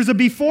 There's a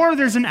before,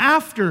 there's an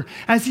after,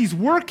 as he's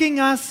working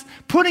us,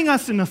 putting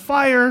us in the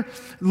fire,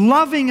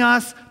 loving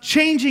us,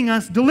 changing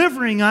us,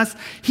 delivering us.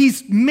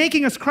 He's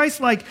making us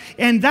Christ-like.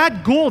 And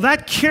that goal,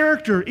 that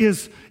character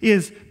is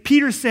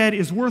Peter said,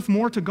 is worth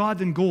more to God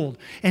than gold.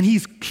 And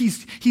he's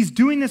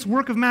doing this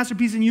work of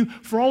masterpiece in you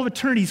for all of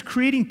eternity. He's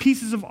creating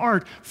pieces of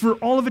art for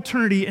all of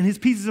eternity, and his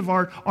pieces of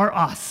art are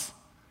us.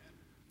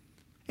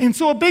 And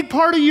so a big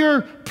part of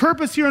your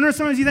purpose here on earth,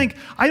 sometimes you think,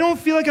 I don't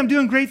feel like I'm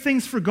doing great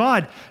things for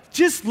God.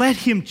 Just let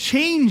him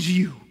change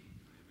you.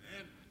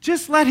 Amen.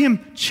 Just let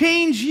him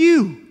change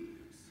you.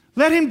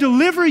 Let him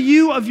deliver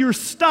you of your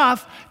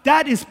stuff.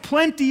 That is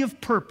plenty of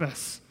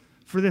purpose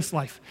for this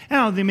life.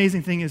 And the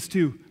amazing thing is,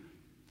 too,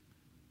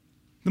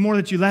 the more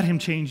that you let him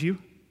change you,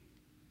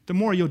 the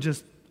more you'll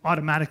just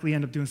automatically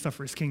end up doing stuff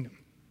for his kingdom.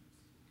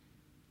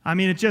 I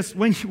mean, it just,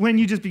 when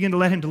you just begin to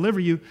let him deliver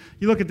you,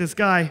 you look at this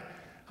guy.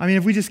 I mean,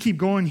 if we just keep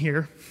going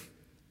here,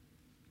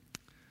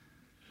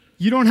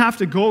 you don't have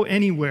to go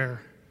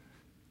anywhere.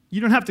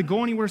 You don't have to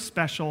go anywhere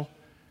special.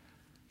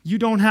 You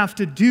don't have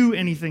to do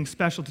anything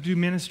special to do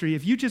ministry.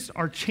 If you just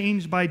are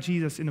changed by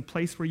Jesus in the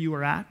place where you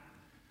are at,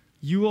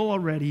 you will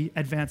already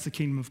advance the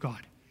kingdom of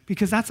God.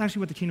 Because that's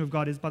actually what the kingdom of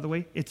God is, by the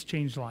way. It's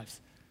changed lives.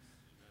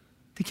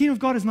 The kingdom of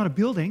God is not a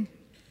building.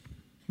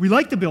 We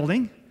like the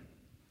building,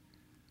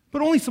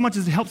 but only so much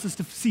as it helps us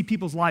to see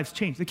people's lives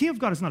change. The kingdom of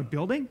God is not a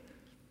building.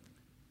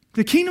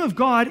 The kingdom of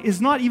God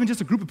is not even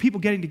just a group of people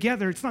getting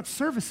together. It's not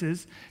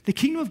services. The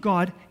kingdom of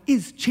God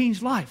is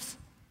changed lives.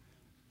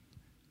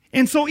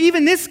 And so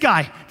even this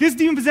guy, this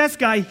demon-possessed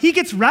guy, he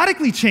gets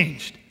radically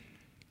changed.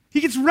 He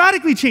gets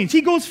radically changed.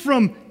 He goes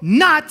from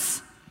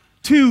nuts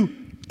to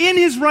in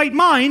his right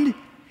mind,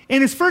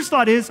 and his first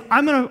thought is,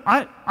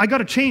 I got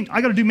to change. I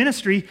got to do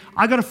ministry.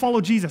 I got to follow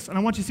Jesus. And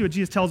I want you to see what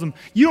Jesus tells him.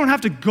 You don't have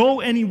to go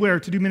anywhere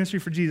to do ministry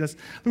for Jesus.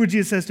 Look what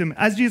Jesus says to him.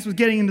 As Jesus was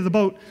getting into the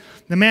boat,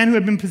 the man who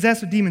had been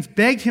possessed with demons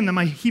begged him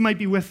that he might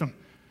be with them.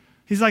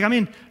 He's like,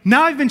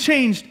 now I've been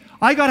changed.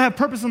 I got to have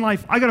purpose in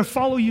life. I got to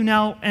follow you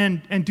now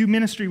and do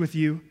ministry with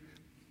you.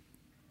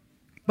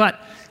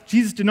 But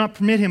Jesus did not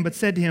permit him, but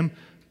said to him,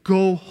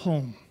 go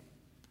home.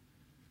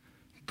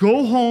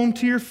 Go home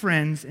to your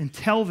friends and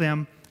tell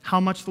them how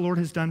much the Lord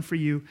has done for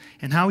you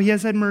and how he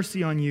has had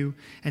mercy on you.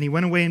 And he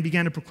went away and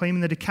began to proclaim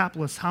in the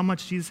Decapolis how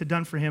much Jesus had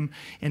done for him.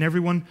 And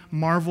everyone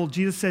marveled.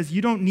 Jesus says,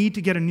 you don't need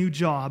to get a new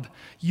job.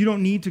 You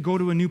don't need to go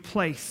to a new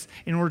place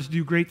in order to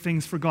do great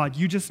things for God.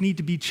 You just need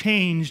to be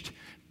changed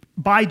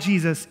by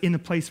Jesus in the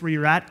place where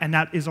you're at, and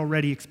that is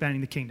already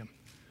expanding the kingdom.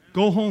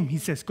 Go home, he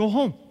says. Go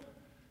home.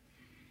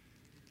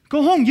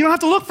 Go home. You don't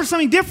have to look for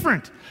something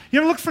different. You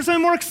don't look for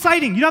something more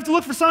exciting. You don't have to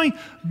look for something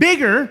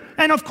bigger.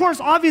 And of course,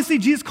 obviously,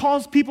 Jesus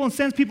calls people and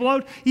sends people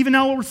out. Even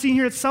now what we're seeing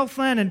here at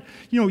Southland and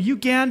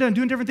Uganda and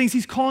doing different things,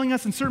 he's calling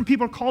us, and certain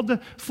people are called to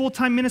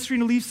full-time ministry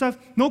and to leave stuff.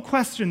 No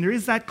question, there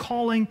is that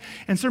calling,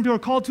 and certain people are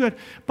called to it.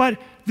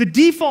 But the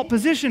default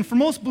position for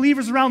most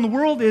believers around the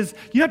world is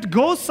you have to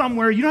go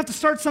somewhere. You don't have to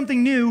start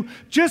something new.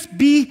 Just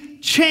be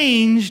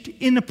changed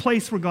in the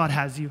place where God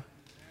has you.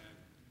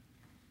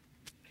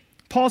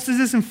 Paul says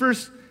this in 1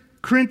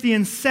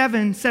 Corinthians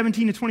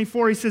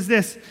 7:17-24, he says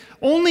this,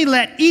 only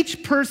let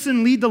each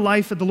person lead the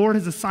life that the Lord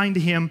has assigned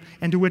to him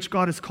and to which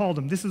God has called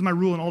him. This is my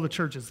rule in all the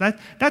churches.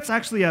 That's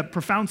actually a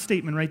profound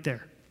statement right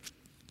there.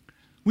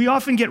 We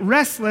often get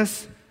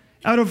restless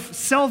out of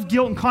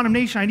self-guilt and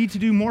condemnation. I need to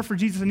do more for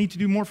Jesus. I need to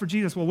do more for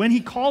Jesus. Well, when he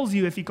calls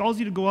you, if he calls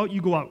you to go out,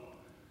 you go out.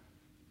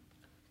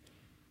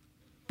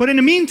 But in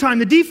the meantime,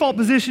 the default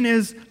position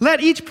is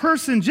let each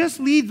person just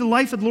lead the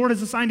life that the Lord has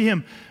assigned to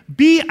him.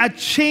 Be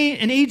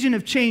an agent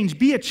of change.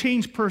 Be a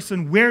changed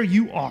person where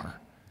you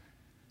are.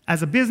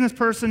 As a business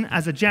person,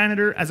 as a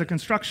janitor, as a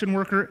construction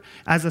worker,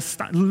 as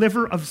a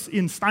liver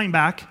in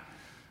Steinbach,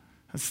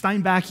 a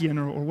Steinbachian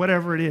or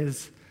whatever it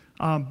is.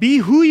 Be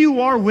who you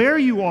are, where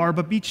you are,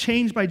 but be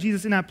changed by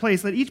Jesus in that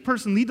place. Let each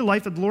person lead the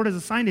life that the Lord has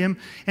assigned to him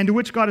and to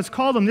which God has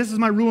called him. This is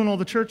my rule in all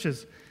the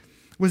churches.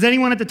 Was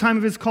anyone at the time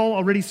of his call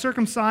already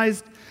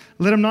circumcised?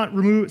 Let him not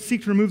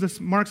seek to remove the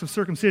marks of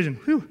circumcision.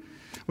 Whew.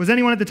 Was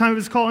anyone at the time of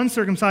his call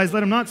uncircumcised?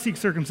 Let him not seek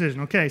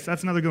circumcision. Okay, so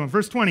that's another good one.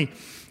 Verse 20.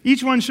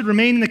 Each one should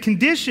remain in the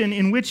condition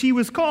in which he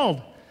was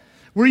called.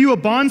 Were you a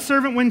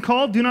bondservant when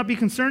called? Do not be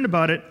concerned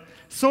about it.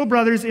 So,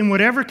 brothers, in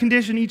whatever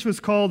condition each was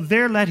called,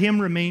 there let him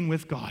remain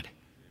with God.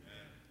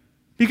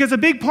 Because a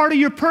big part of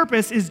your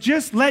purpose is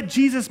just let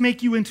Jesus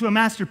make you into a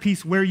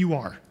masterpiece where you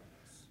are.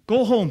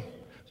 Go home.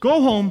 Go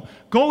home,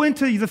 go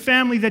into the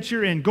family that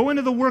you're in, go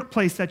into the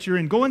workplace that you're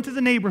in, go into the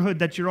neighborhood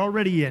that you're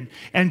already in,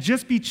 and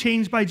just be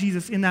changed by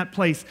Jesus in that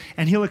place,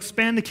 and he'll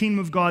expand the kingdom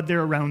of God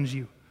there around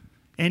you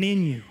and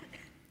in you.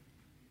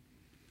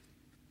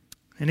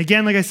 And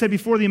again, like I said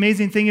before, the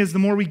amazing thing is the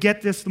more we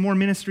get this, the more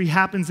ministry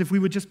happens if we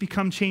would just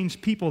become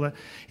changed people,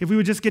 if we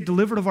would just get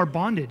delivered of our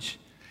bondage,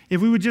 if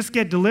we would just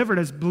get delivered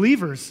as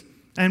believers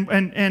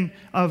and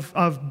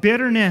of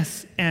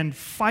bitterness and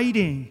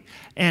fighting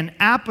and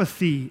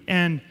apathy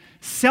and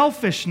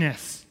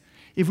selfishness.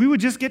 If we would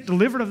just get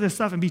delivered of this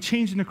stuff and be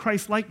changed into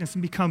Christ's likeness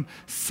and become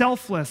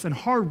selfless and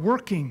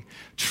hardworking,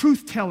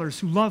 truth tellers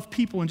who love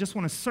people and just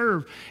want to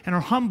serve and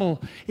are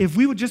humble, if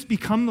we would just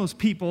become those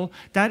people,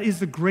 that is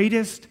the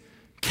greatest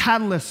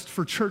catalyst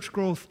for church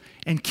growth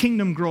and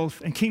kingdom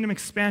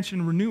expansion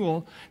and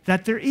renewal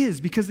that there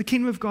is, because the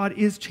kingdom of God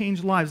is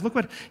changed lives. Look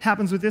what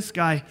happens with this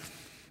guy.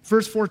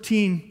 Verse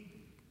 14,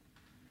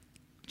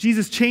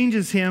 Jesus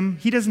changes him.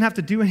 He doesn't have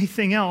to do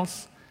anything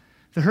else.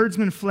 The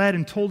herdsmen fled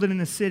and told it in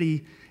the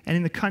city and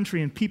in the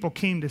country, and people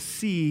came to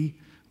see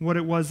what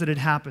it was that had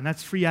happened.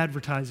 That's free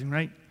advertising,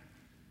 right?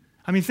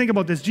 I mean, think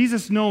about this.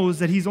 Jesus knows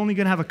that he's only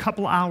going to have a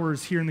couple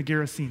hours here in the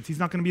Gerasenes. He's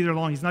not going to be there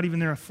long. He's not even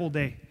there a full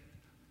day.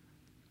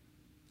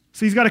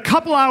 So he's got a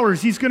couple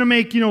hours. He's going to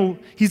make,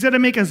 he's going to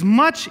make as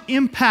much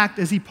impact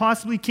as he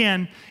possibly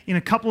can in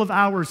a couple of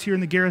hours here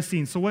in the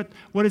Gerasenes. So what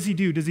does he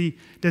do?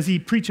 Does he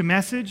preach a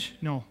message?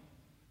 No.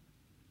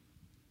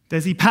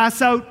 Does he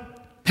pass out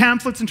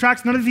pamphlets and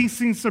tracts? None of these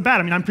things are bad.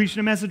 I mean, I'm preaching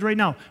a message right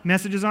now.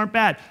 Messages aren't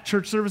bad.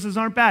 Church services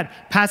aren't bad.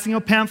 Passing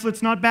out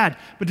pamphlets, not bad.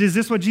 But is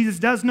this what Jesus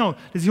does? No.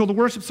 Does he hold a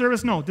worship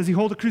service? No. Does he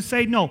hold a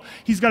crusade? No.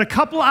 He's got a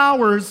couple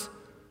hours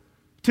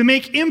to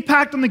make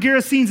impact on the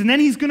Gerasenes, and then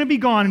he's going to be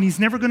gone, and he's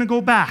never going to go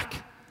back.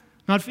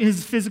 Not in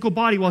his physical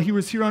body while he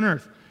was here on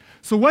earth.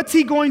 So what's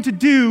he going to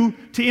do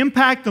to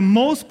impact the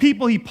most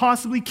people he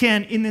possibly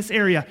can in this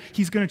area?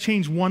 He's going to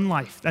change one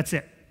life. That's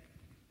it.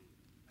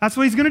 That's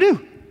what he's going to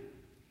do.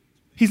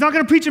 He's not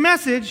going to preach a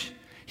message.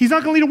 He's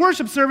not going to lead a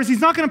worship service. He's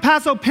not going to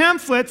pass out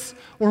pamphlets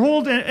or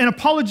hold an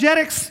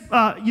apologetics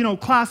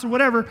class or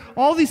whatever.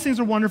 All these things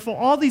are wonderful.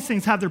 All these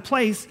things have their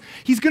place.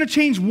 He's going to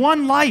change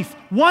one life.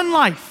 One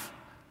life.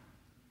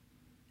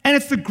 And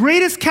it's the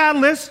greatest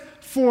catalyst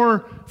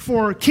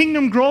for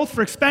kingdom growth,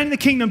 for expanding the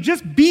kingdom.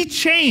 Just be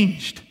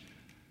changed.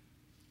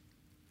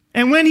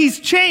 And when he's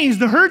changed,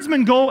 the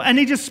herdsmen go and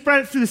they just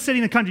spread it through the city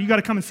and the country. You got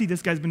to come and see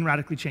this guy's been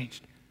radically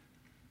changed.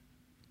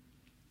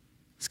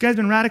 This guy's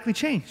been radically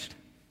changed.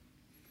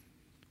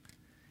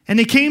 And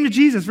they came to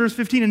Jesus, verse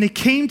 15, and they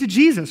came to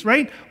Jesus,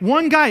 right?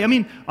 One guy. I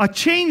mean, a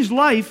changed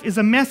life is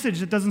a message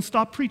that doesn't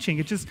stop preaching.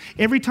 It's just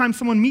every time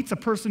someone meets a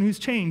person who's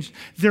changed,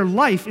 their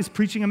life is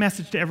preaching a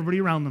message to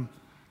everybody around them.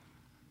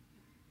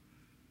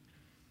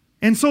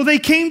 And so they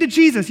came to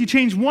Jesus. He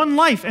changed one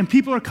life, and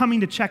people are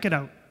coming to check it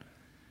out.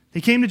 They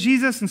came to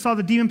Jesus and saw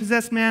the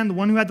demon-possessed man, the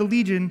one who had the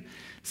legion,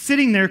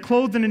 sitting there,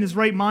 clothed and in his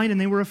right mind,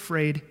 and they were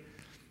afraid.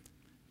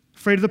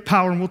 Afraid of the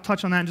power, and we'll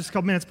touch on that in just a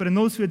couple minutes. But in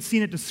those who had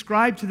seen it,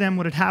 described to them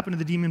what had happened to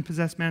the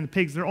demon-possessed man and the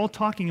pigs. They're all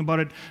talking about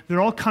it. They're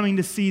all coming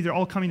to see. They're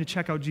all coming to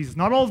check out Jesus.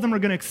 Not all of them are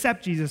going to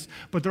accept Jesus,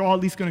 but they're all at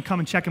least going to come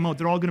and check him out.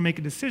 They're all going to make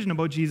a decision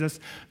about Jesus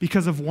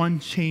because of one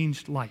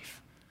changed life.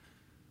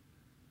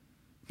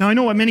 Now, I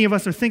know what many of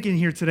us are thinking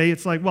here today.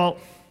 It's like, well,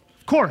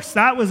 of course,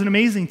 that was an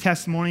amazing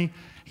testimony.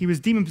 He was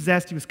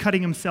demon-possessed. He was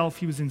cutting himself.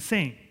 He was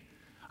insane.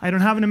 I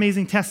don't have an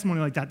amazing testimony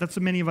like that. That's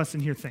what many of us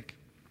in here think.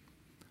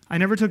 I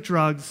never took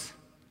drugs.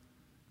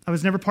 I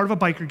was never part of a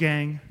biker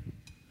gang.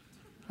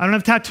 I don't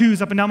have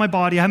tattoos up and down my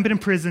body. I haven't been in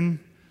prison.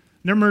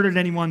 Never murdered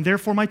anyone.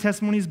 Therefore, my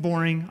testimony is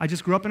boring. I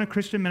just grew up in a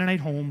Christian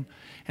Mennonite home,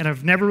 and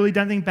I've never really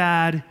done anything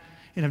bad,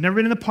 and I've never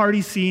been in the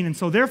party scene, and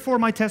so therefore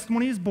my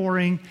testimony is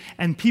boring,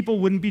 and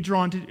people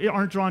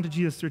aren't drawn to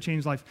Jesus through a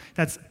changed life.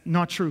 That's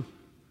not true.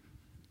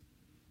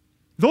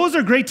 Those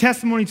are great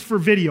testimonies for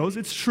videos.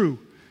 It's true.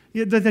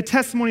 The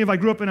testimony of I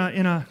grew up in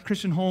a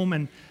Christian home,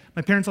 and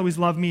my parents always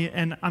loved me,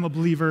 and I'm a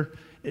believer.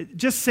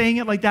 Just saying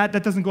it like that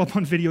doesn't go up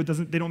on video.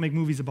 They don't make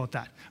movies about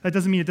that. That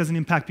doesn't mean it doesn't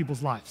impact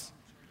people's lives.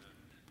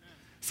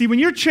 See, when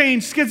you're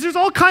changed, because there's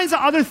all kinds of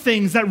other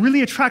things that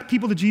really attract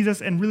people to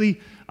Jesus and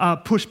really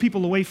push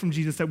people away from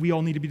Jesus that we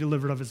all need to be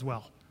delivered of as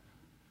well.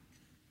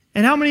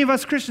 And how many of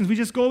us Christians, we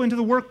just go into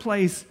the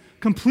workplace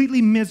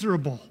completely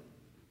miserable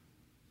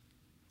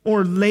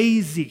or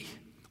lazy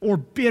or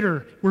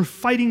bitter. We're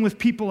fighting with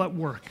people at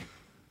work.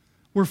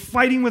 We're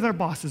fighting with our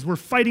bosses. We're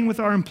fighting with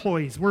our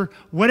employees. We're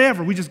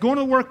whatever. We just go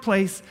into the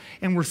workplace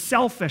and we're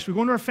selfish. We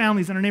go into our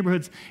families and our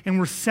neighborhoods and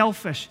we're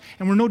selfish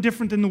and we're no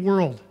different than the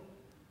world.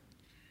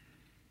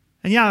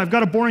 And yeah, I've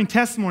got a boring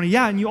testimony.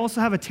 Yeah, and you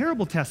also have a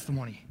terrible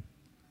testimony.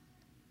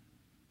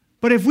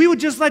 But if we would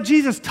just let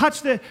Jesus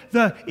touch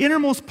the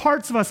innermost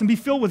parts of us and be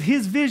filled with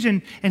his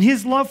vision and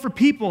his love for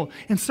people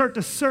and start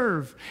to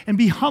serve and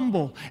be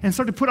humble and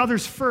start to put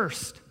others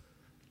first.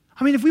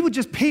 I mean, if we would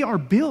just pay our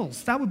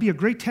bills, that would be a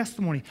great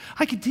testimony.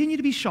 I continue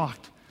to be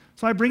shocked.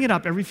 So I bring it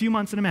up every few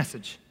months in a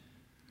message.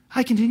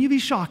 I continue to be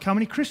shocked how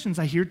many Christians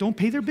I hear don't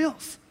pay their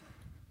bills.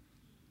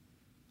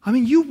 I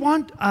mean,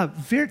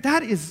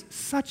 that is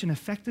such an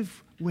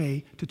effective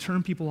way to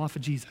turn people off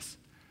of Jesus.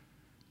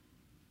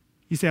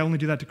 You say, I only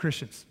do that to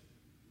Christians.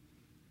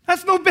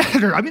 That's no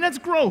better. I mean, that's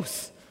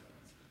gross.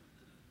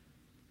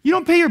 You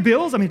don't pay your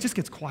bills? I mean, it just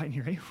gets quiet in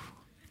here, eh?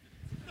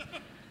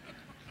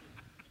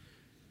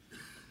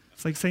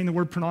 It's like saying the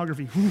word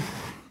pornography. You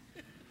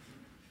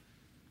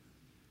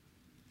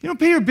don't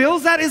pay your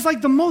bills? That is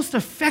like the most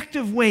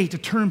effective way to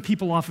turn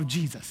people off of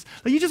Jesus.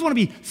 Like, you just want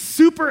to be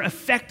super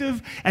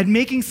effective at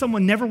making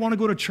someone never want to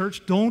go to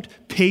church. Don't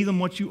pay them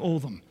what you owe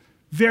them.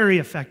 Very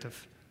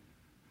effective.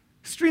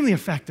 Extremely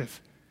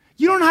effective.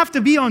 You don't have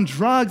to be on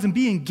drugs and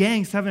be in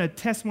gangs having a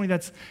testimony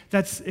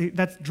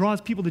that draws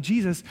people to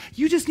Jesus.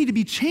 You just need to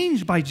be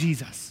changed by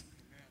Jesus.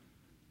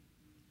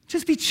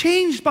 Just be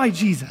changed by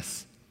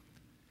Jesus.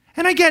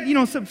 And I get,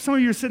 some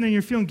of you are sitting there and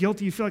you're feeling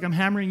guilty. You feel like I'm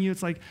hammering you.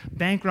 It's like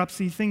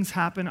bankruptcy. Things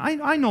happen.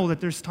 I know that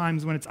there's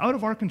times when it's out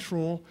of our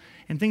control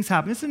and things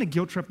happen. This isn't a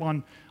guilt trip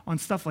on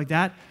stuff like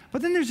that.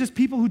 But then there's just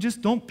people who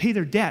just don't pay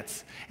their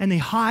debts. And they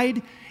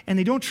hide and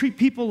they don't treat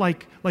people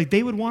like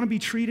they would want to be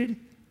treated.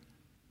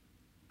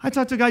 I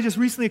talked to a guy just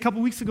recently, a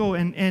couple weeks ago,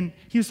 and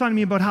he was talking to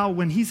me about how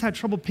when he's had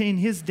trouble paying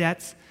his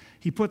debts,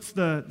 he puts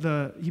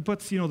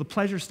the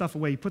pleasure stuff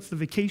away. He puts the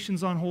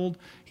vacations on hold.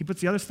 He puts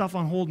the other stuff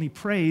on hold, and he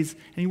prays,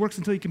 and he works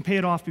until he can pay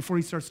it off before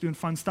he starts doing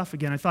fun stuff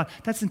again. I thought,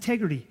 that's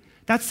integrity.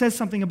 That says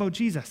something about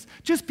Jesus.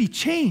 Just be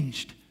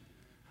changed.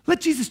 Let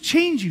Jesus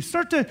change you.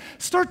 Start to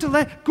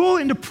go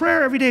into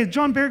prayer every day.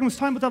 John Berrigan was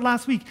talking about that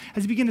last week.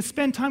 As you begin to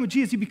spend time with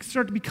Jesus, you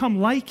start to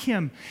become like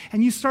him,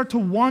 and you start to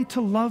want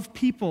to love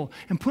people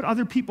and put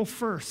other people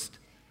first.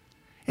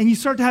 And you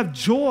start to have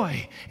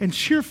joy and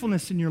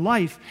cheerfulness in your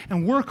life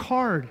and work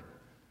hard.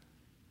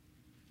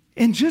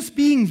 And just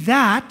being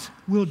that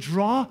will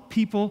draw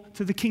people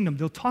to the kingdom.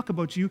 They'll talk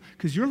about you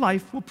because your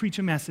life will preach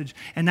a message,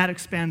 and that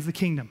expands the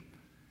kingdom.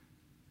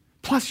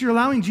 Plus, you're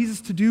allowing Jesus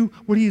to do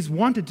what he has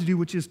wanted to do,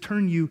 which is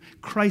turn you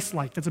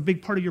Christ-like. That's a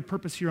big part of your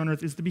purpose here on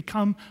earth, is to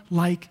become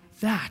like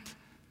that.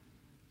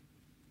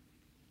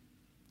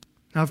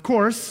 Now, of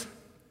course,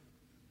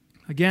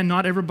 again,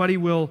 not everybody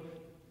will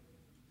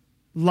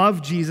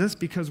love Jesus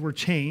because we're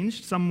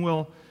changed. Some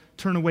will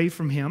turn away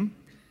from him.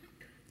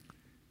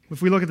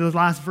 If we look at the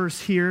last verse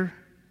here,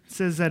 it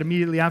says that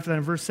immediately after that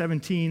in verse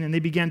 17, and they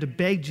began to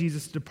beg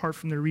Jesus to depart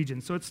from their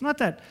region. So it's not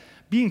that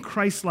being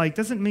Christ-like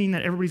doesn't mean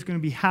that everybody's going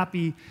to be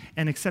happy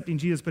and accepting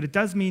Jesus, but it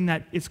does mean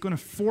that it's going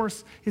to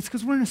force, it's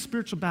because we're in a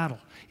spiritual battle.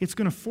 It's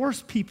going to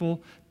force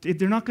people,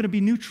 they're not going to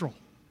be neutral.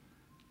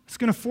 It's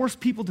going to force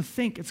people to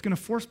think. It's going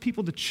to force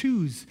people to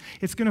choose.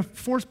 It's going to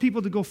force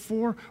people to go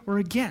for or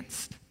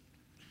against.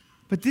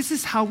 But this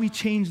is how we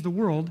change the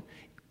world.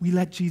 We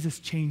let Jesus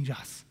change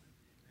us.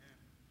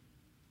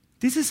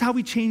 This is how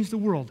we change the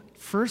world.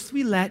 First,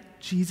 we let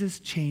Jesus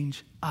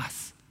change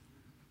us.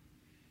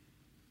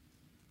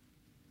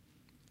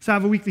 So I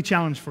have a weekly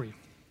challenge for you.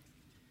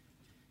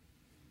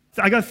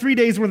 So I got 3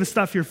 days worth of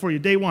stuff here for you.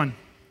 Day 1.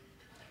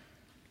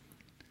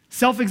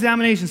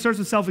 Self-examination. Starts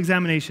with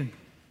self-examination.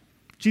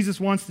 Jesus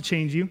wants to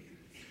change you.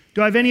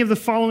 Do I have any of the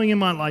following in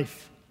my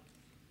life?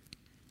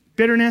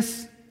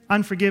 Bitterness,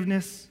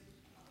 unforgiveness,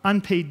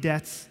 unpaid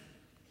debts,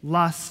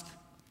 lust,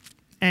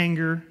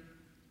 anger,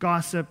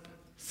 gossip,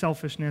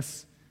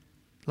 selfishness,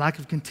 lack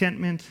of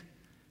contentment,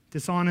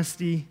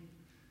 dishonesty,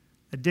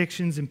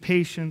 addictions,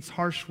 impatience,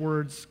 harsh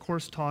words,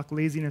 coarse talk,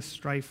 laziness,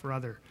 strife, or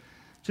other.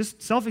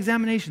 Just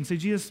self-examination. Say,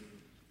 Jesus,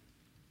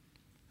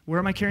 where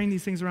am I carrying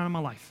these things around in my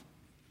life?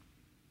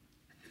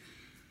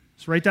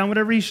 Just write down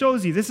whatever he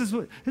shows you. This is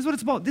what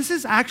it's about. This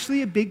is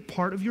actually a big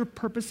part of your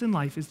purpose in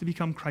life, is to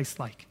become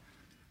Christ-like.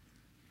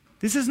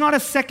 This is not a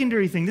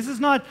secondary thing. This is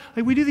not,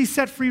 like, we do these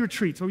set-free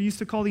retreats, what we used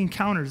to call the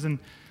encounters, and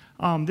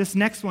this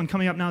next one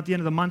coming up now at the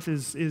end of the month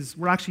is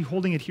we're actually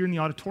holding it here in the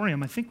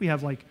auditorium. I think we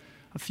have like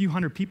a few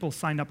hundred people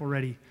signed up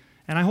already,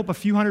 and I hope a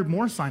few hundred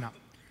more sign up.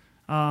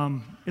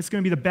 It's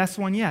going to be the best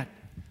one yet.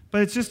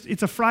 But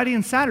it's a Friday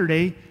and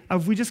Saturday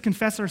of we just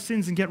confess our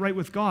sins and get right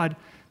with God.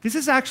 This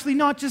is actually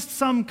not just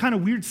some kind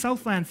of weird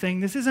Southland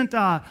thing. This isn't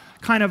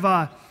kind of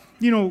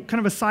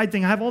a side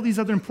thing. I have all these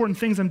other important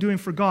things I'm doing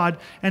for God,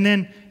 and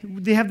then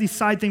they have these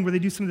side thing where they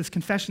do some of this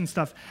confession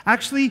stuff.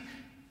 Actually,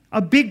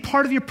 a big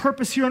part of your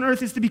purpose here on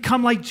earth is to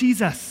become like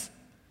Jesus.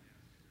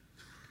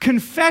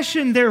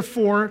 Confession,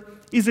 therefore,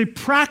 is a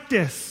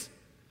practice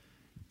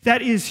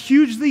that is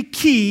hugely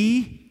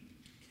key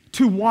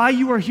to why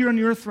you are here on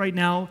the earth right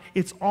now.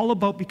 It's all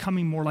about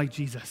becoming more like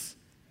Jesus.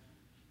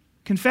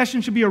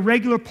 Confession should be a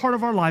regular part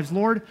of our lives.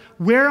 Lord,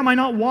 where am I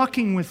not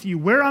walking with you?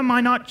 Where am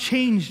I not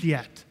changed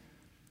yet?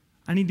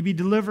 I need to be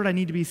delivered. I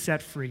need to be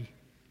set free.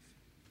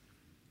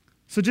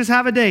 So just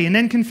have a day. And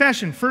then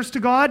confession. First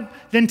to God,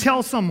 then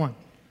tell someone.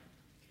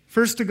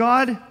 First to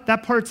God,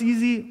 that part's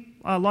easy.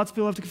 Lots of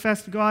people have to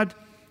confess to God.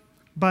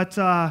 But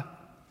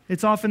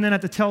it's often then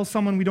at the tell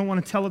someone, we don't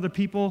want to tell other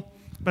people.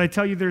 But I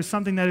tell you, there's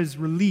something that is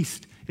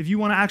released. If you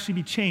want to actually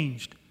be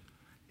changed,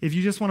 if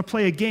you just want to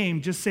play a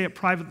game, just say it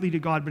privately to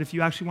God. But if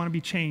you actually want to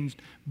be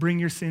changed, bring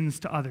your sins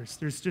to others.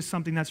 There's just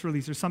something that's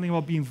released. There's something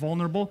about being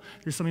vulnerable.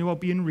 There's something about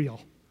being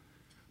real.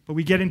 But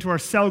we get into our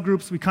cell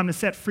groups. We come to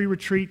set free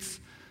retreats.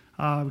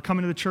 We come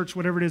into the church,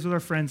 whatever it is, with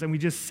our friends, and we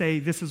just say,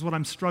 this is what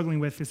I'm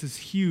struggling with. This is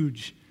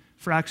huge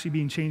for actually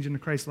being changed into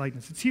Christ's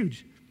likeness. It's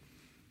huge.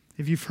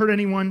 If you've hurt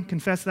anyone,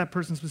 confess to that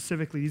person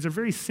specifically. These are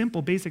very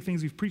simple, basic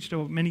things we've preached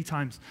about many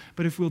times.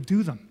 But if we'll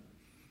do them,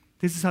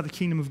 this is how the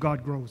kingdom of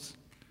God grows.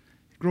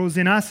 It grows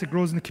in us. It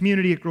grows in the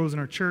community. It grows in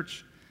our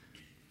church.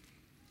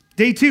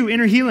 Day 2,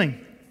 inner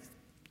healing.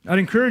 I'd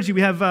encourage you.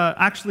 We have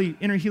actually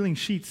inner healing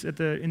sheets in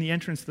the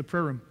entrance to the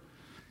prayer room.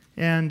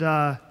 And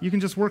you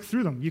can just work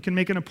through them. You can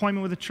make an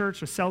appointment with a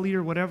church, a cell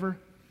leader, whatever.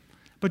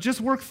 But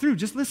just work through.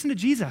 Just listen to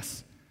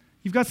Jesus.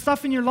 You've got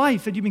stuff in your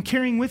life that you've been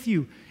carrying with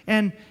you.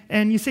 And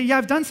you say, yeah,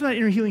 I've done some of that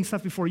inner healing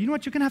stuff before. You know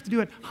what? You're going to have to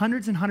do it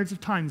hundreds and hundreds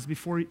of times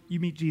before you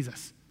meet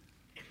Jesus.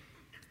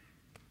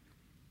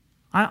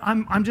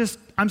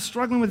 I'm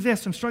struggling with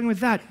this. I'm struggling with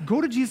that.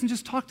 Go to Jesus and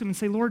just talk to him and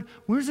say, Lord,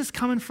 where's this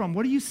coming from?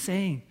 What are you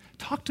saying?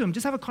 Talk to him.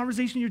 Just have a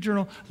conversation in your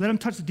journal. Let him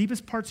touch the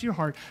deepest parts of your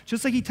heart,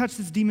 just like he touched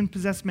this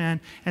demon-possessed man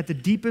at the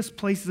deepest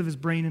places of his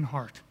brain and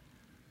heart.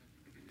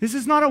 This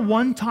is not a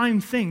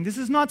one-time thing. This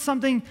is not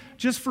something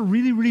just for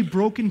really, really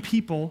broken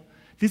people.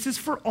 This is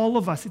for all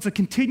of us. It's a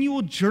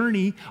continual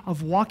journey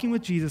of walking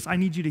with Jesus. I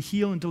need you to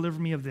heal and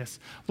deliver me of this.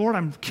 Lord,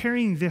 I'm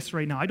carrying this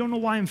right now. I don't know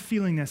why I'm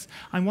feeling this.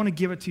 I want to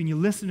give it to you. And you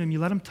listen to him. You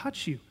let him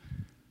touch you.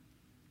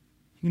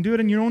 You can do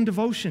it in your own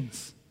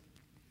devotions.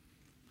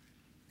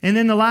 And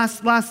then the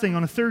last thing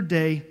on a third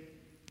day,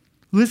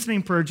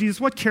 listening prayer. Jesus,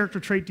 what character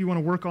trait do you want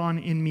to work on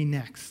in me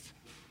next?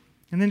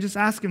 And then just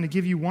ask him to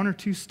give you 1 or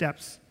 2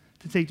 steps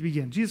to take to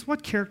begin. Jesus,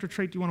 what character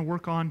trait do you want to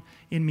work on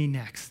in me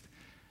next?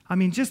 I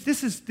mean, just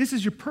this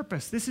is your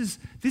purpose. This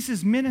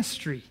is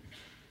ministry.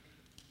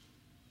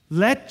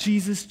 Let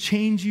Jesus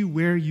change you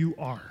where you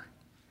are.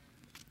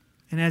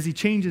 And as he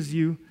changes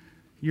you,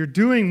 you're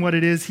doing what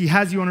it is he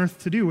has you on earth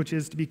to do, which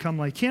is to become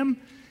like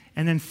him.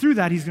 And then through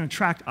that, he's going to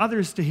attract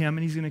others to him,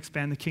 and he's going to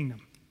expand the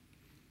kingdom.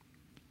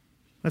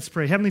 Let's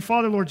pray. Heavenly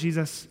Father, Lord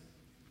Jesus,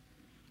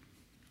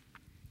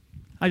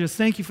 I just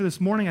thank you for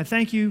this morning. I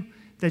thank you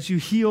that you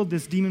healed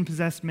this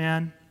demon-possessed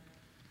man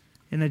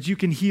and that you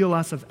can heal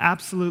us of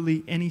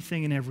absolutely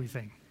anything and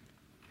everything.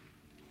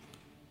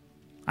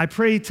 I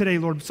pray today,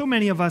 Lord, so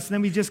many of us, and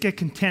then we just get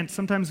content.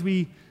 Sometimes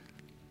we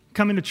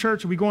come into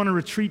church and we go on a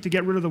retreat to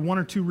get rid of the 1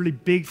 or 2 really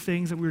big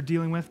things that we were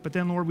dealing with. But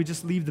then, Lord, we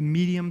just leave the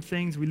medium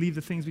things. We leave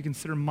the things we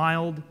consider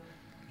mild.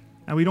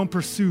 And we don't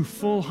pursue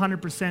full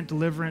 100%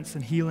 deliverance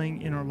and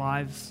healing in our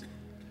lives.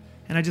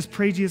 And I just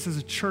pray, Jesus, as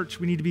a church,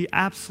 we need to be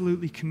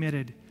absolutely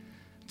committed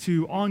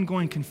to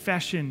ongoing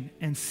confession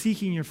and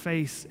seeking your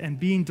face and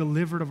being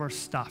delivered of our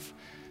stuff.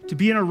 To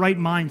be in our right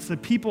mind so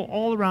that people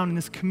all around in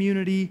this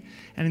community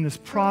and in this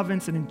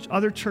province and in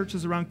other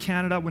churches around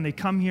Canada, when they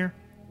come here,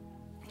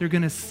 they're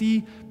going to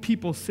see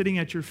people sitting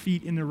at your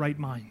feet in their right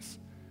minds.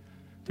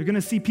 They're going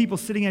to see people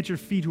sitting at your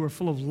feet who are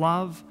full of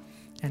love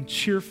and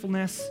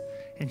cheerfulness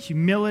and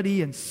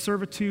humility and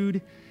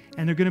servitude,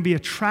 and they're going to be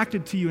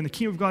attracted to you, and the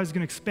kingdom of God is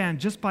going to expand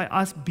just by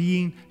us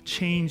being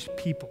changed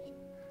people.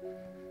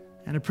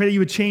 And I pray that you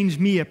would change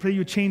me. I pray that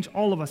you would change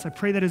all of us. I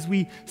pray that as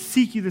we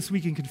seek you this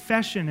week in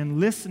confession and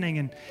listening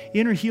and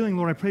inner healing,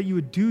 Lord, I pray that you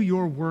would do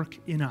your work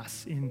in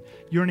us. In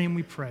your name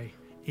we pray.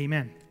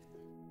 Amen.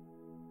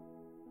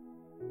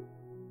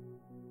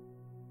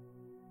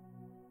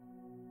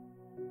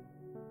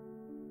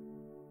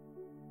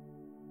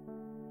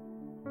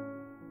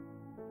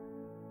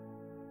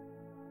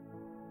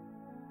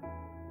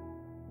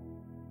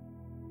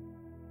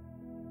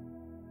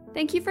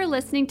 Thank you for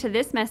listening to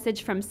this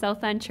message from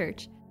Southland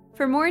Church.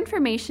 For more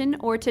information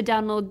or to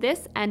download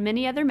this and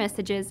many other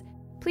messages,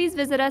 please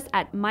visit us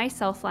at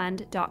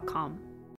mysouthland.com.